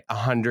would get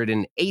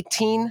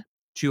 118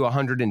 to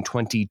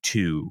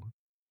 122.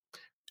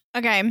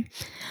 Okay.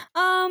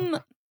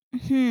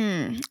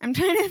 I'm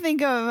trying to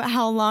think of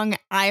how long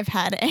I've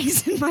had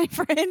eggs in my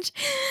fridge.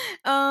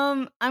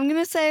 I'm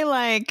gonna say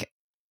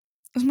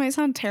this might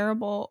sound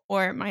terrible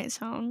or it might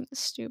sound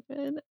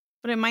stupid,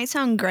 but it might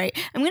sound great.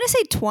 I'm gonna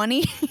say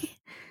 20.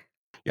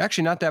 You're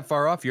actually not that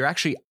far off. You're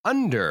actually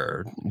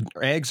under.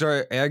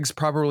 Eggs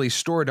properly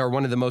stored are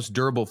one of the most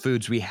durable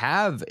foods we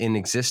have in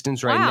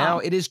existence right now.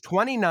 It is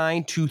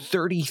 29 to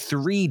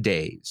 33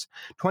 days.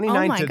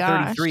 29 to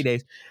 33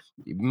 days,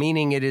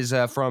 meaning it is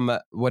from,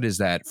 what is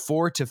that,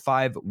 4 to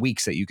 5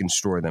 weeks that you can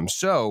store them.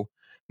 So,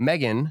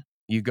 Megan,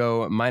 you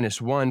go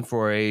 -1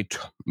 for a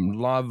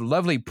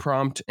lovely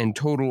prompt and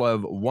total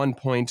of 1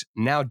 point.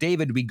 Now,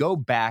 David, we go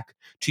back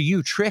to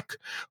you. Trick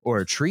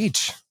or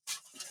treat?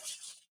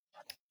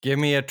 Give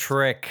me a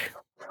trick.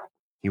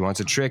 He wants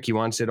a trick. He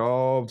wants it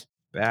all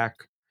back.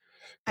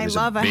 I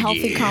love a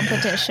healthy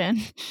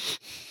competition.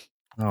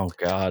 Oh,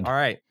 God. All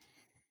right.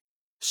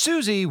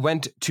 Susie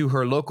went to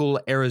her local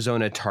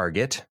Arizona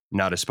Target,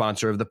 not a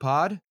sponsor of the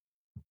pod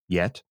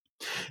yet,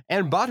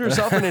 and bought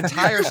herself an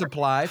entire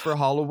supply for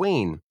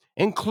Halloween,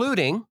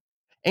 including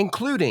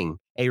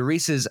a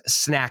Reese's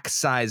Snack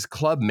Size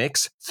Club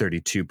Mix,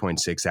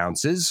 32.6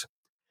 ounces,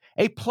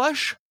 a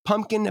plush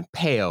pumpkin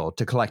pail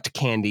to collect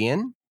candy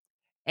in,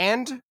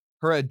 and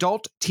her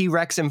adult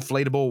T-Rex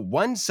inflatable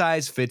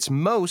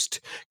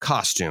one-size-fits-most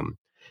costume.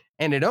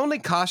 And it only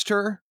cost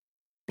her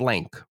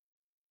blank.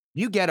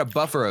 You get a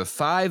buffer of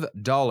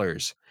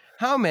 $5.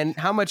 How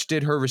much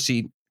did her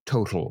receipt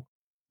total?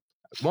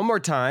 One more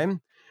time.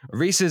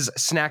 Reese's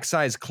Snack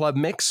Size Club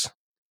Mix,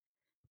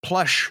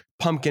 plush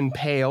pumpkin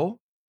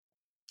pail,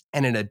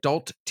 and an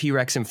adult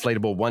T-Rex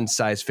inflatable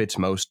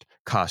one-size-fits-most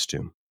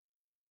costume.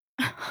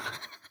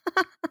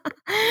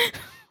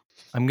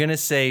 I'm going to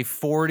say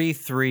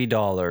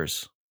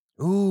 $43.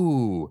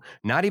 Ooh,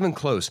 not even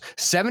close.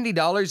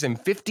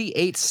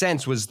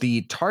 $70.58 was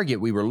the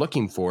target we were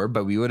looking for,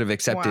 but we would have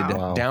accepted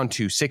down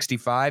to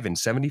 65 and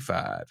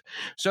 75.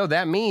 So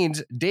that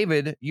means,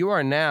 David, you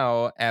are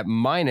now at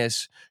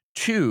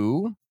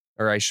 -2,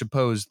 or I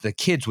suppose the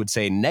kids would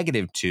say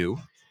 -2.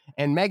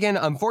 And Megan,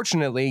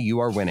 unfortunately, you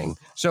are winning.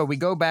 So we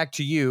go back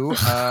to you,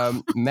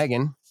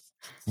 Megan.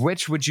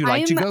 Which would you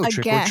like to go,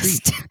 trick or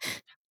treat?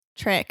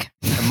 Trick.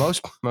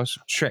 Most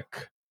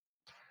trick.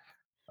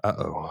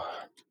 Uh-oh.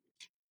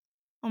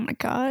 Oh my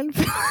God.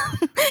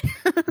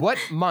 What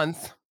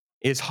month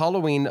is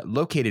Halloween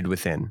located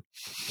within?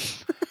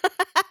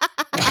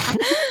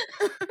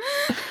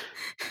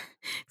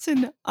 It's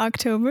in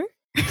October.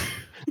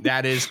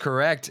 That is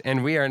correct.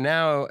 And we are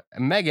now,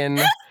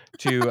 Megan,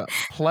 to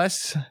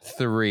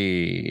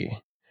 +3.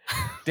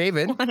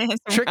 David,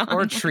 trick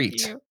or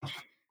treat?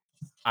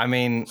 I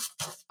mean,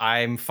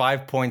 I'm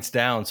 5 points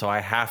down, so I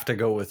have to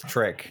go with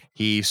trick.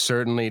 He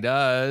certainly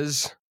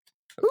does.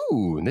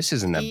 Ooh, this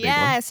isn't that big one.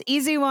 Yes,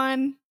 easy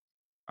one.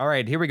 All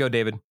right, here we go,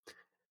 David.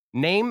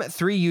 Name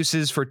 3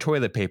 uses for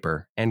toilet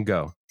paper and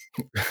go.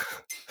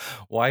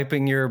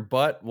 Wiping your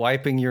butt,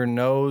 wiping your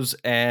nose,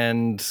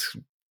 and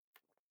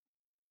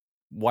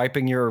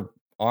wiping your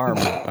arm.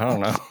 I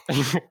don't know.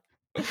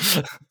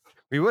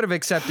 We would have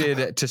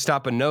accepted to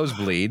stop a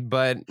nosebleed,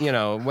 but, you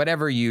know,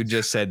 whatever you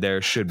just said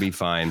there should be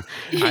fine.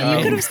 You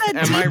could have said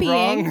am TPing. I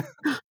wrong?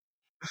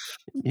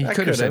 You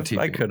could have said TPing.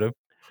 I could have.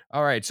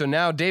 All right, so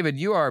now, David,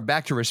 you are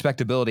back to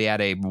respectability at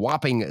a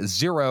whopping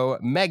 0.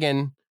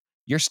 Megan,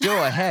 you're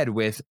still ahead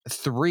with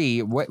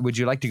 3. What would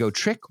you like to go,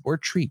 trick or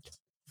treat?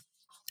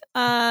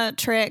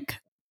 Trick.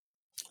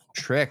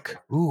 Trick.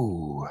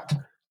 Ooh.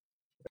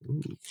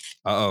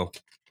 Uh-oh.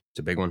 It's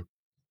a big one.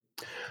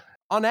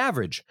 On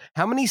average,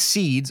 how many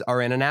seeds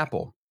are in an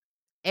apple?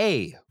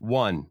 A,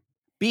 1,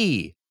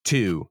 B,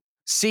 2,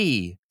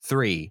 C,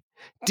 3,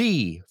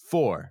 D,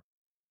 4.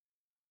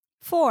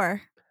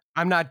 4.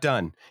 I'm not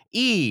done.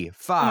 E,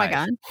 5, Oh my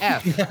God.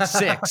 F,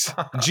 6,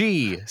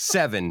 G,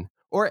 7,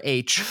 or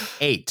H,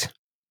 8.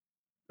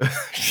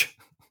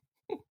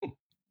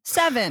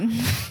 7.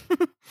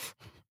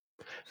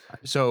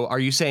 So are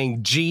you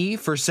saying G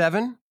for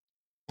 7?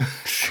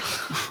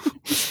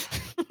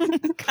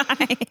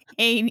 God, I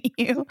hate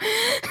you.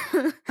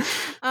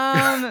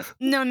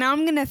 No, now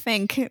I'm gonna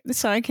think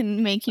so I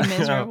can make you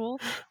miserable.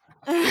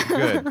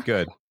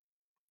 Good.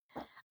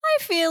 I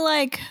feel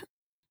like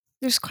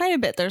there's quite a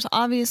bit. There's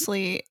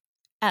obviously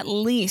at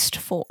least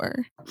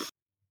 4,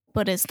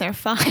 but is there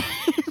 5?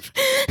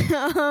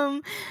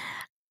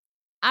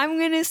 I'm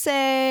gonna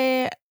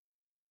say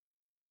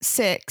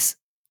 6.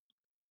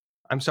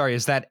 I'm sorry,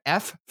 is that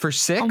F for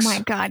 6? Oh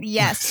my God,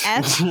 yes,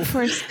 F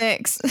for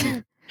 6.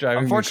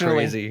 Driving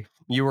Unfortunately, me crazy.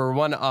 You were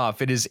 1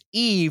 off. It is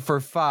E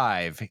for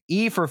 5.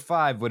 E for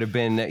 5 would have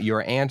been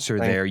your answer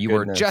there. You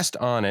were just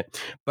on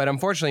it. But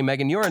unfortunately,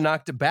 Megan, you are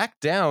knocked back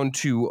down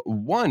to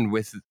 1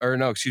 with, or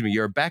no, excuse me,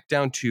 you're back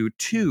down to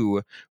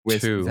 2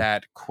 with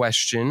that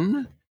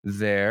question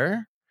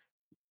there.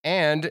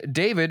 And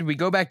David, we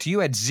go back to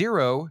you at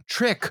 0.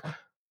 Trick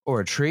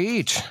or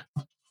treat?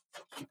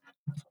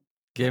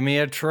 Give me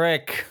a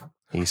trick.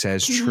 He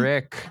says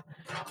trick.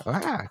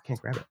 I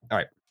can't grab it.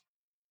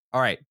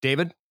 All right,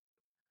 David.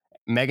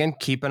 Megan,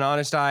 keep an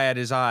honest eye at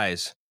his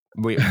eyes.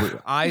 We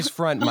eyes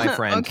front, my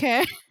friend.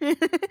 Okay.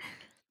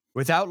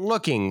 Without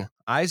looking,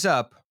 eyes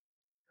up.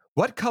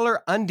 What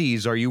color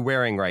undies are you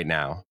wearing right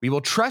now? We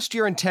will trust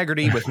your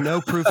integrity with no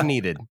proof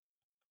needed.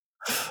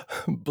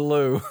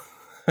 Blue.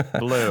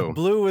 Blue.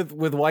 Blue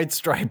with white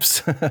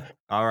stripes.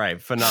 All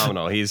right,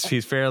 phenomenal.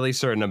 He's fairly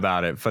certain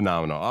about it.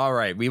 Phenomenal. All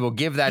right, we will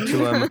give that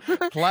to him.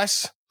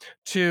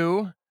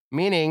 +2,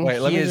 meaning Wait,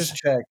 let he me is.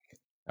 just check.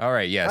 All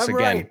right, yes, I'm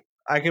again. right.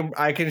 I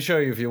can show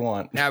you if you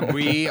want. Now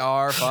we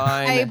are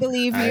fine. I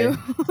believe you.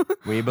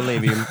 We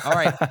believe you. All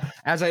right.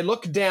 As I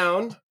look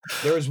down,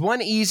 there is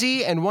one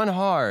easy and one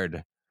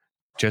hard,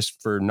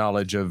 just for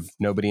knowledge of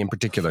nobody in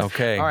particular.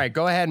 Okay. All right.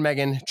 Go ahead,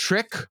 Megan.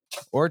 Trick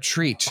or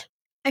treat?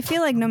 I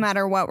feel like no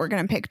matter what, we're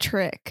going to pick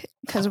trick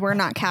because we're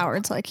not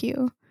cowards like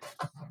you.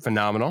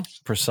 Phenomenal.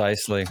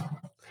 Precisely.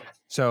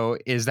 So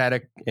is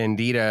that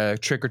indeed a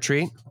trick or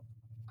treat?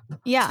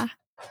 Yeah,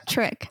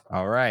 trick.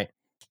 All right.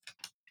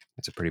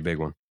 It's a pretty big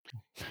one.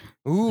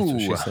 That's what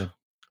she Ooh. said.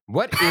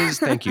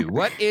 Thank you.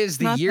 What is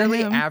the Not the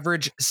yearly him.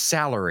 average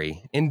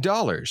salary in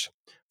dollars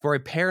for a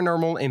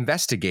paranormal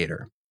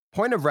investigator?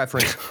 Point of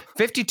reference,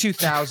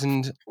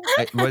 52,000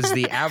 was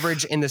the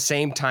average in the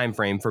same time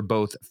frame for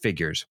both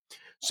figures.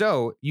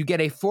 So you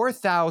get a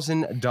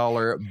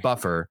 $4,000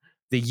 buffer,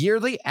 the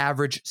yearly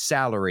average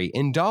salary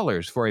in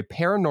dollars for a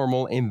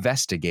paranormal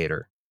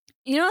investigator.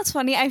 You know what's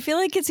funny? I feel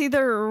like it's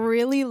either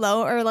really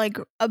low or like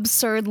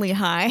absurdly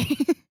high.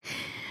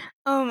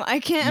 I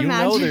can't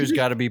imagine. There's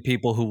got to be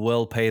people who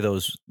will pay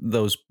those,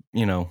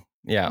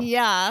 yeah.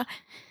 Yeah.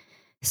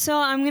 So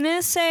I'm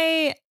gonna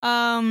say,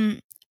 what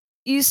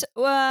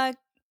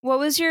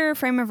was your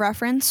frame of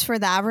reference for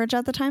the average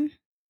at the time?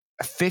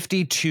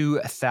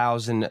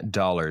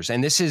 $52,000,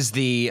 and this is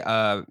the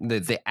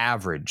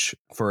average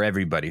for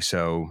everybody.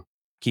 So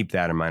keep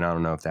that in mind. I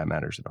don't know if that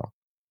matters at all.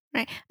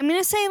 Right. I'm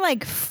gonna say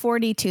like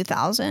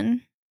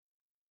 42,000.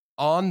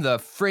 On the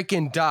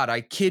freaking dot.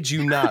 I kid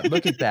you not.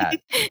 Look at that.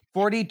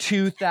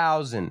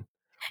 42,000.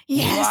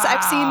 Yes,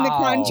 I've seen The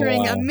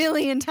Conjuring Wow. a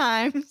million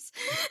times.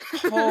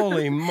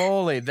 Holy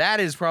moly. That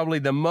is probably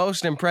the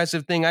most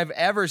impressive thing I've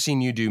ever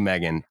seen you do,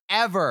 Megan.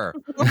 Ever.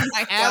 Oh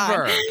my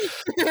God.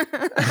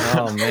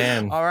 Oh,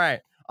 man. All right.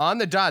 On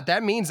the dot.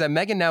 That means that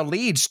Megan now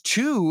leads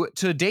 2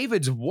 to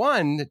David's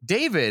 1.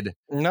 David.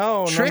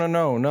 No.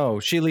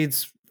 She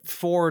leads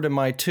 4 to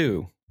my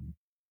 2.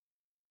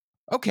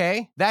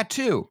 Okay. That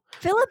too.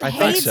 Philip I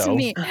think hates so.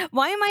 me.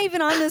 Why am I even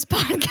on this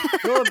podcast?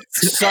 Philip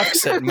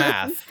sucks at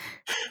math.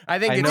 I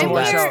think I it's know more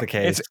that's so, the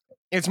case.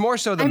 It's more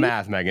so the I'm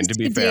math, Megan, to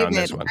be To fair on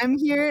David. this one. I'm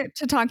here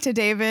to talk to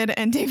David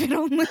and David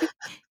only.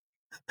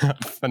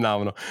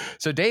 Phenomenal.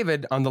 So,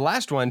 David, on the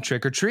last one,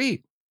 trick or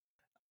treat.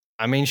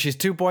 I mean, she's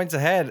 2 points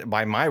ahead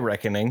by my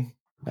reckoning.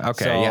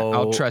 Okay, yeah,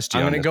 I'll trust you.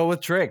 I'm on going to this. go with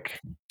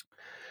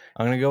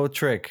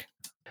trick.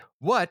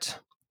 What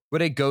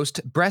would a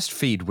ghost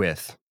breastfeed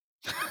with?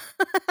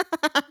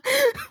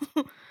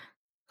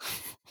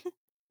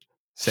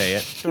 Say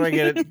it. Should I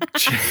get a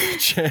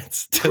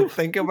chance to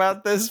think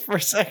about this for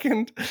a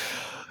second?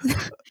 Say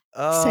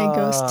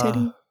ghost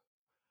titty.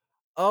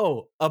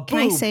 Oh, a boob. Can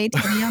I say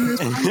titty on this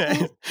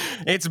podcast?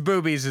 It's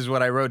boobies is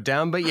what I wrote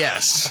down, but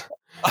yes.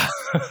 All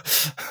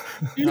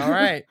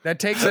right. That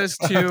takes us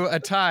to a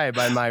tie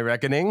by my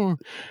reckoning.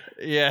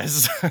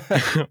 Yes.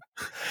 And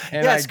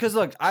Yes, because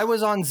look, I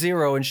was on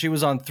 0 and she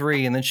was on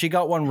 3, and then she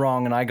got one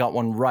wrong and I got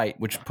one right,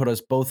 which put us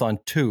both on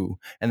 2.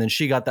 And then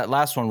she got that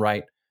last one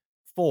right,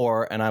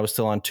 4, and I was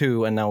still on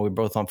 2, and now we're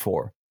both on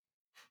 4.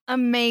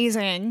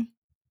 Amazing.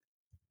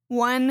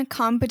 One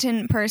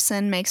competent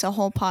person makes a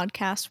whole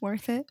podcast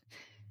worth it.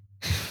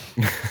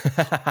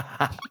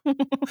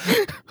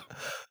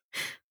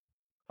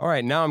 All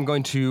right, now I'm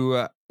going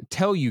to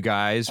tell you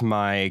guys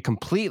my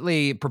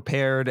completely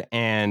prepared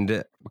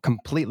and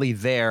completely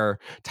there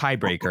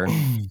tiebreaker.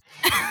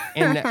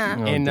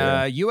 In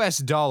dear. US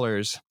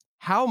dollars,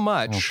 how Oh,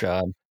 much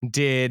God.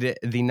 did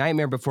The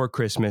Nightmare Before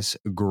Christmas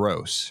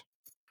gross?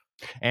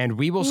 And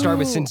we will start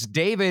with, Ooh. since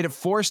David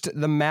forced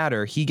the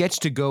matter, he gets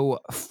to go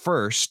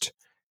first.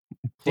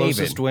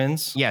 Closest David.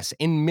 wins? Yes,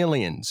 in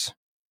millions.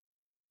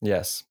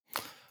 Yes.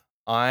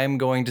 I'm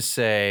going to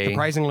say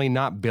Surprisingly,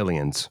 not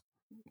billions.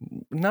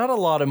 not a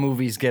lot of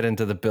movies get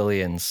into the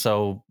billions.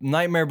 So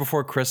Nightmare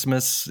Before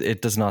Christmas,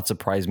 it does not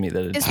surprise me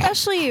that it's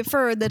Especially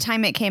for the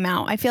time it came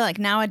out. I feel like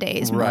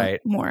nowadays right.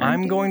 more.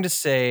 I'm going to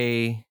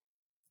say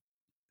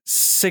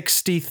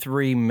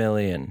 63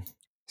 million.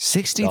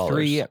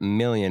 63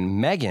 million.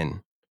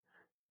 Megan,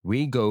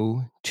 we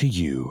go to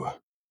you.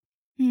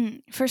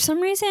 For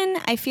some reason,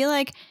 I feel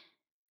like,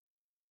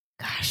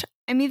 gosh,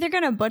 I'm either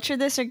going to butcher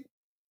this or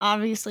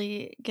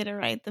obviously get it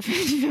right, the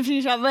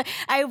 50-50 shot. But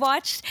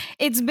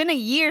it's been a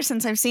year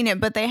since I've seen it,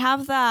 but they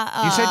have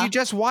that. You said you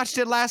just watched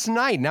it last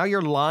night. Now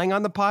you're lying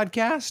on the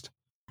podcast?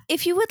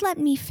 If you would let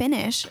me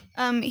finish.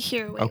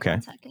 Here, wait Okay.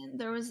 1 second.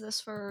 There was this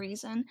for a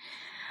reason.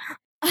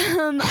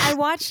 I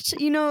watched,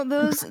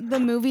 the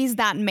movies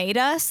that made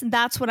us.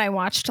 That's what I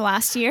watched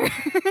last year.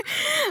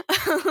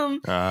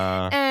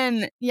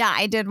 And yeah,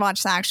 I did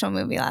watch the actual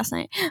movie last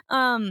night,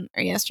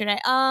 or yesterday.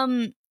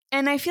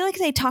 And I feel like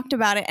they talked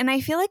about it, and I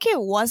feel like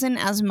it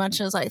wasn't as much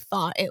as I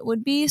thought it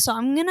would be. So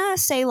I'm gonna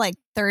say like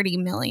 30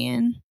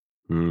 million.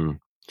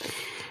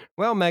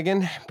 Well,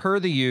 Megan, per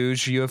the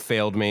usual, you have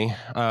failed me.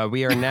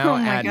 We are now Oh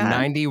my at God.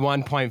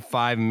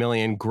 91.5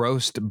 million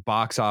grossed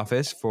box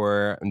office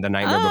for The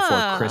Nightmare Before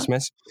Ah.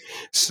 Christmas,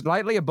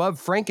 slightly above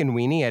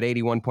Frankenweenie at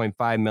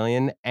 81.5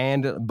 million,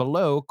 and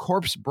below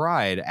Corpse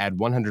Bride at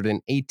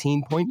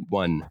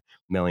 118.1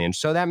 million.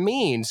 So that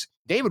means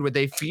David, with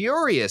a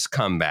furious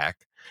comeback,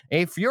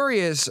 a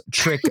furious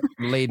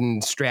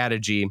trick-laden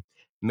strategy,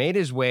 made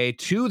his way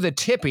to the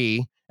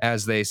tippy,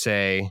 as they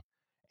say,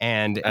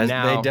 and As they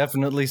now,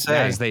 definitely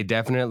say. as they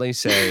definitely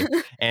say,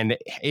 and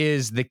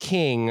is the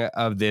king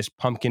of this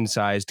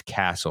pumpkin-sized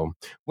castle.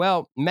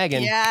 Well,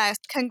 Megan, Yes.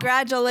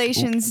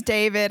 Congratulations,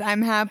 David.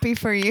 I'm happy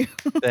for you.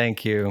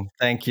 Thank you.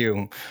 Thank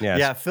you. yes,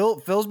 Yeah,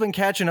 Phil's been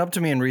catching up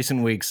to me in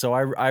recent weeks, so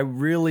I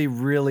really,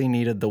 really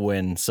needed the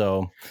win.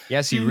 So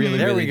yes, you really, Mhm.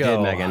 There really we did,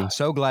 go. Megan.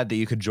 So glad that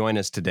you could join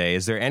us today.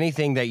 Is there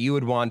anything that you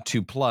would want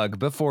to plug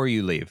before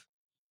you leave?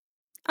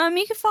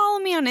 You can follow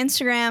me on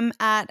Instagram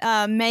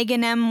at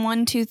Megan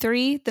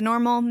M123, the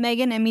normal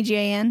Megan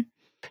MEGAN.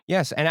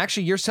 Yes, and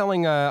actually, you're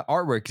selling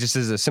artwork. Just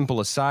as a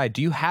simple aside,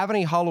 do you have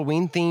any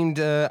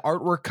Halloween-themed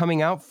artwork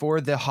coming out for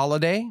the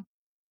holiday?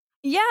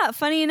 Yeah,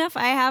 funny enough,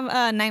 I have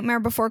a Nightmare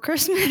Before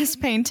Christmas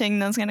painting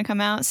that's going to come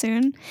out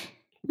soon.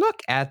 Look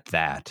at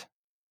that.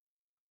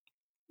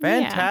 Yeah.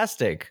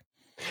 Fantastic.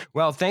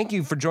 Well, thank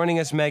you for joining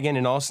us, Megan.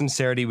 In all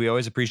sincerity, we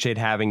always appreciate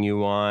having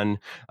you on.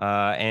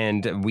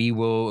 And we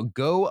will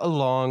go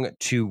along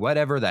to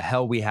whatever the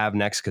hell we have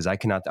next because I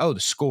cannot. Oh, the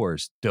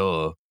scores.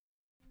 Duh.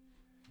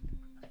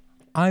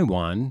 I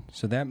won,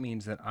 so that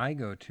means that I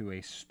go to a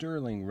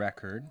sterling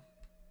record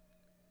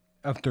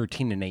of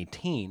 13 and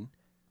 18.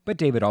 But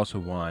David also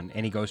won,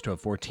 and he goes to a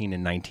 14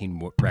 and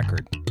 19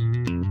 record.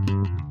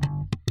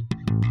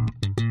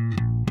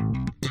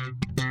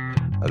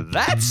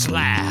 That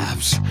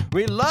slaps!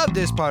 We love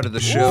this part of the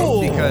show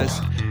Ooh. because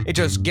it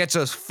just gets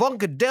us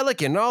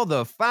funkadelic in all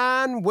the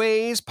fine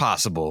ways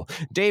possible.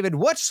 David,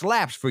 what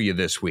slaps for you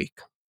this week?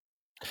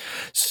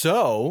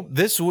 So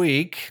this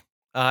week,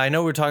 I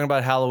know we're talking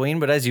about Halloween,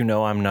 but as you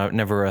know, I'm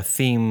never a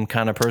theme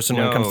kind of person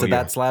when it comes to No,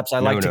 that slaps. I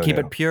no, like to no, keep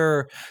no. it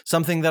pure,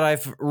 something that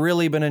I've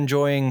really been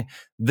enjoying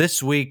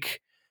this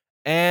week.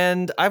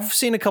 And I've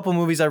seen a couple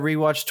movies. I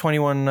rewatched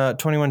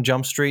 21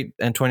 Jump Street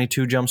and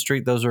 22 Jump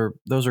Street. Those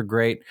are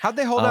great. How'd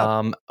they hold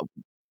up?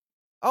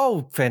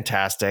 Oh,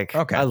 fantastic.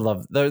 Okay. I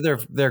love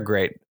they're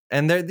great.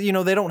 And they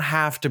don't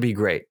have to be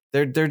great.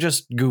 They're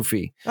just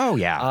goofy. Oh,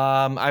 yeah.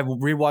 I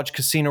rewatched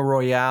Casino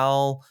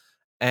Royale,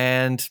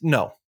 and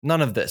no,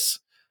 none of this.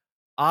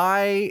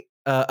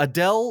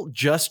 Adele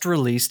just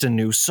released a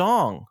new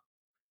song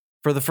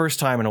for the first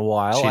time in a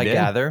while, She I did?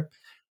 gather.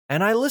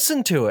 And I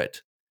listened to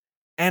it,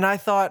 and I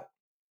thought,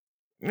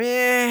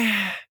 meh.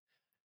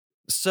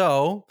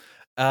 So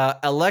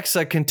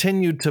Alexa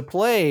continued to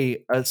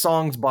play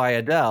songs by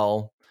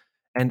Adele,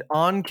 and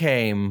on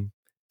came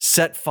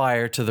Set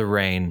Fire to the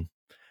Rain.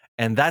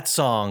 And that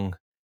song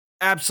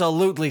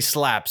absolutely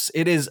slaps.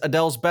 It is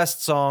Adele's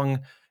best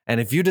song,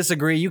 and if you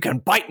disagree, you can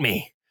bite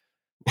me.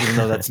 Even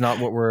though that's not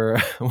what we're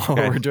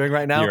we're doing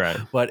right now. You're right.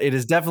 But it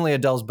is definitely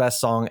Adele's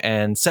best song,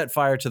 and Set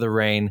Fire to the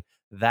Rain,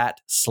 that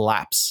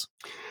slaps.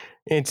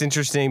 It's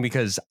interesting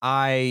because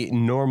I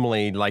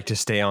normally like to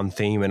stay on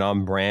theme and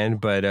on brand,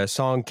 but a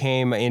song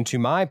came into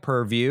my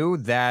purview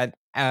that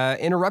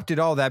interrupted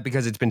all that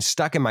because it's been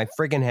stuck in my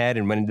friggin' head.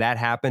 And when that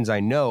happens,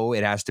 I know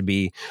it has to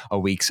be a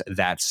week's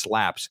That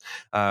Slaps.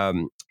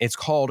 It's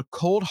called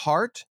Cold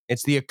Heart.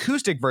 It's the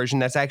acoustic version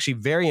that's actually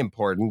very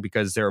important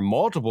because there are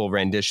multiple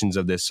renditions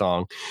of this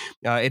song.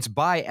 It's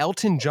by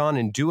Elton John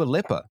and Dua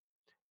Lipa.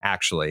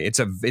 Actually, it's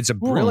a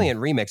brilliant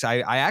remix.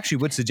 I actually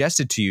would suggest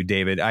it to you,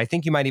 David. I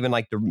think you might even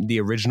like the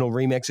original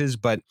remixes,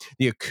 but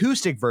the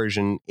acoustic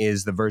version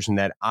is the version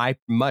that I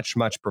much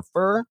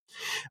prefer.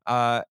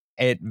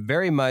 It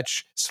very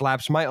much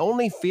slaps. My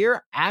only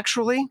fear,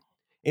 actually,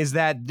 is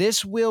that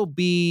this will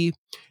be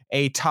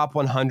a top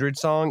 100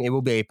 song. It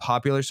will be a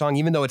popular song,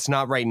 even though it's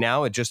not right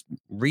now. It just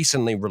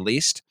recently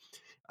released.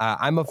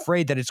 I'm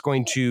afraid that it's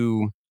going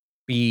to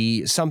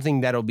be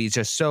something that'll be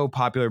just so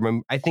popular.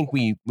 I think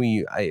we've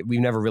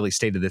never really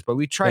stated this, but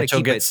we try to You'll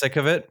keep get it. sick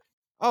of it.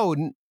 Oh,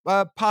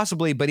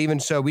 possibly, but even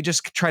so, we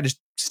just try to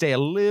stay a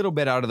little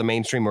bit out of the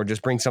mainstream, or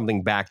just bring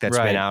something back that's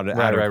been out of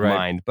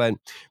mind.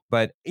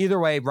 But either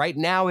way, right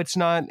now it's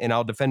not, and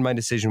I'll defend my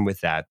decision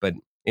with that. But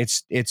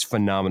it's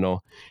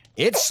phenomenal.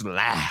 It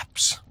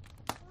slaps.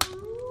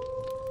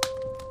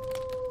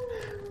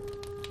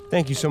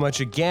 Thank you so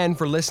much again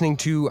for listening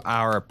to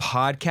our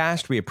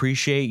podcast. We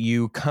appreciate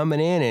you coming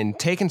in and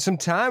taking some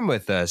time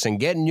with us and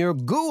getting your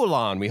ghoul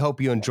on. We hope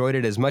you enjoyed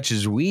it as much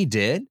as we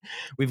did.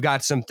 We've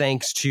got some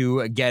thanks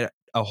to get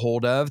a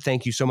hold of.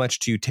 Thank you so much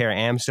to Tara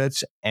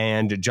Amstutz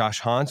and Josh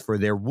Hans for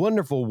their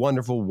wonderful,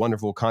 wonderful,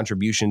 wonderful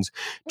contributions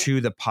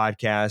to the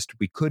podcast.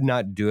 We could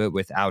not do it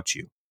without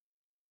you.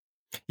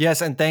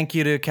 Yes, and thank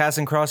you to Cass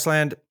and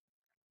Crossland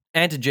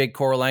and to Jake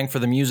Coralang for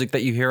the music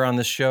that you hear on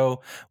this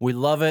show. We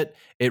love it.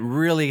 It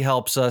really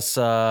helps us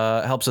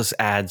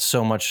add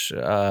so much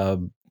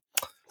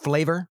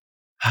Flavor.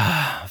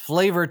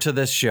 Flavor to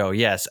this show.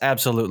 Yes,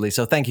 absolutely.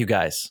 So thank you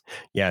guys.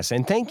 Yes,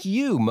 and thank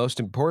you, most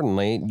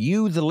importantly,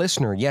 you, the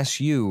listener. Yes,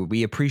 you.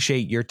 We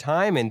appreciate your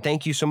time, and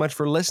thank you so much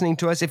for listening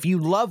to us. If you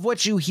love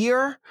what you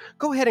hear,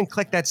 go ahead and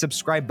click that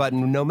subscribe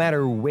button no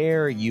matter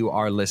where you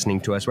are listening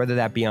to us, whether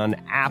that be on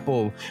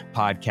Apple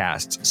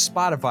Podcasts,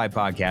 Spotify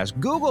Podcasts,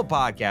 Google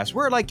Podcasts.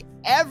 We're like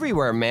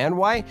everywhere, man.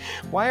 Why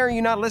are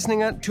you not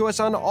listening to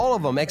us on all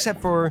of them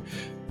except for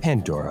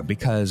Pandora?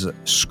 Because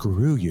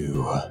screw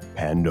you,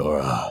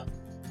 Pandora.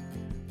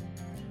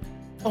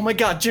 Oh my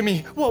God, Jimmy,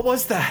 what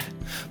was that?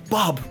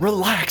 Bob,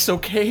 relax,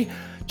 okay?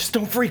 Just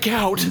don't freak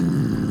out.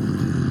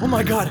 Oh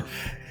my God,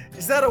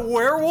 is that a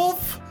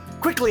werewolf?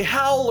 Quickly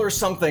howl or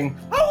something.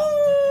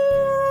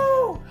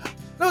 Oh!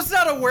 No, it's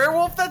not a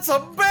werewolf, that's a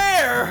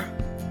bear!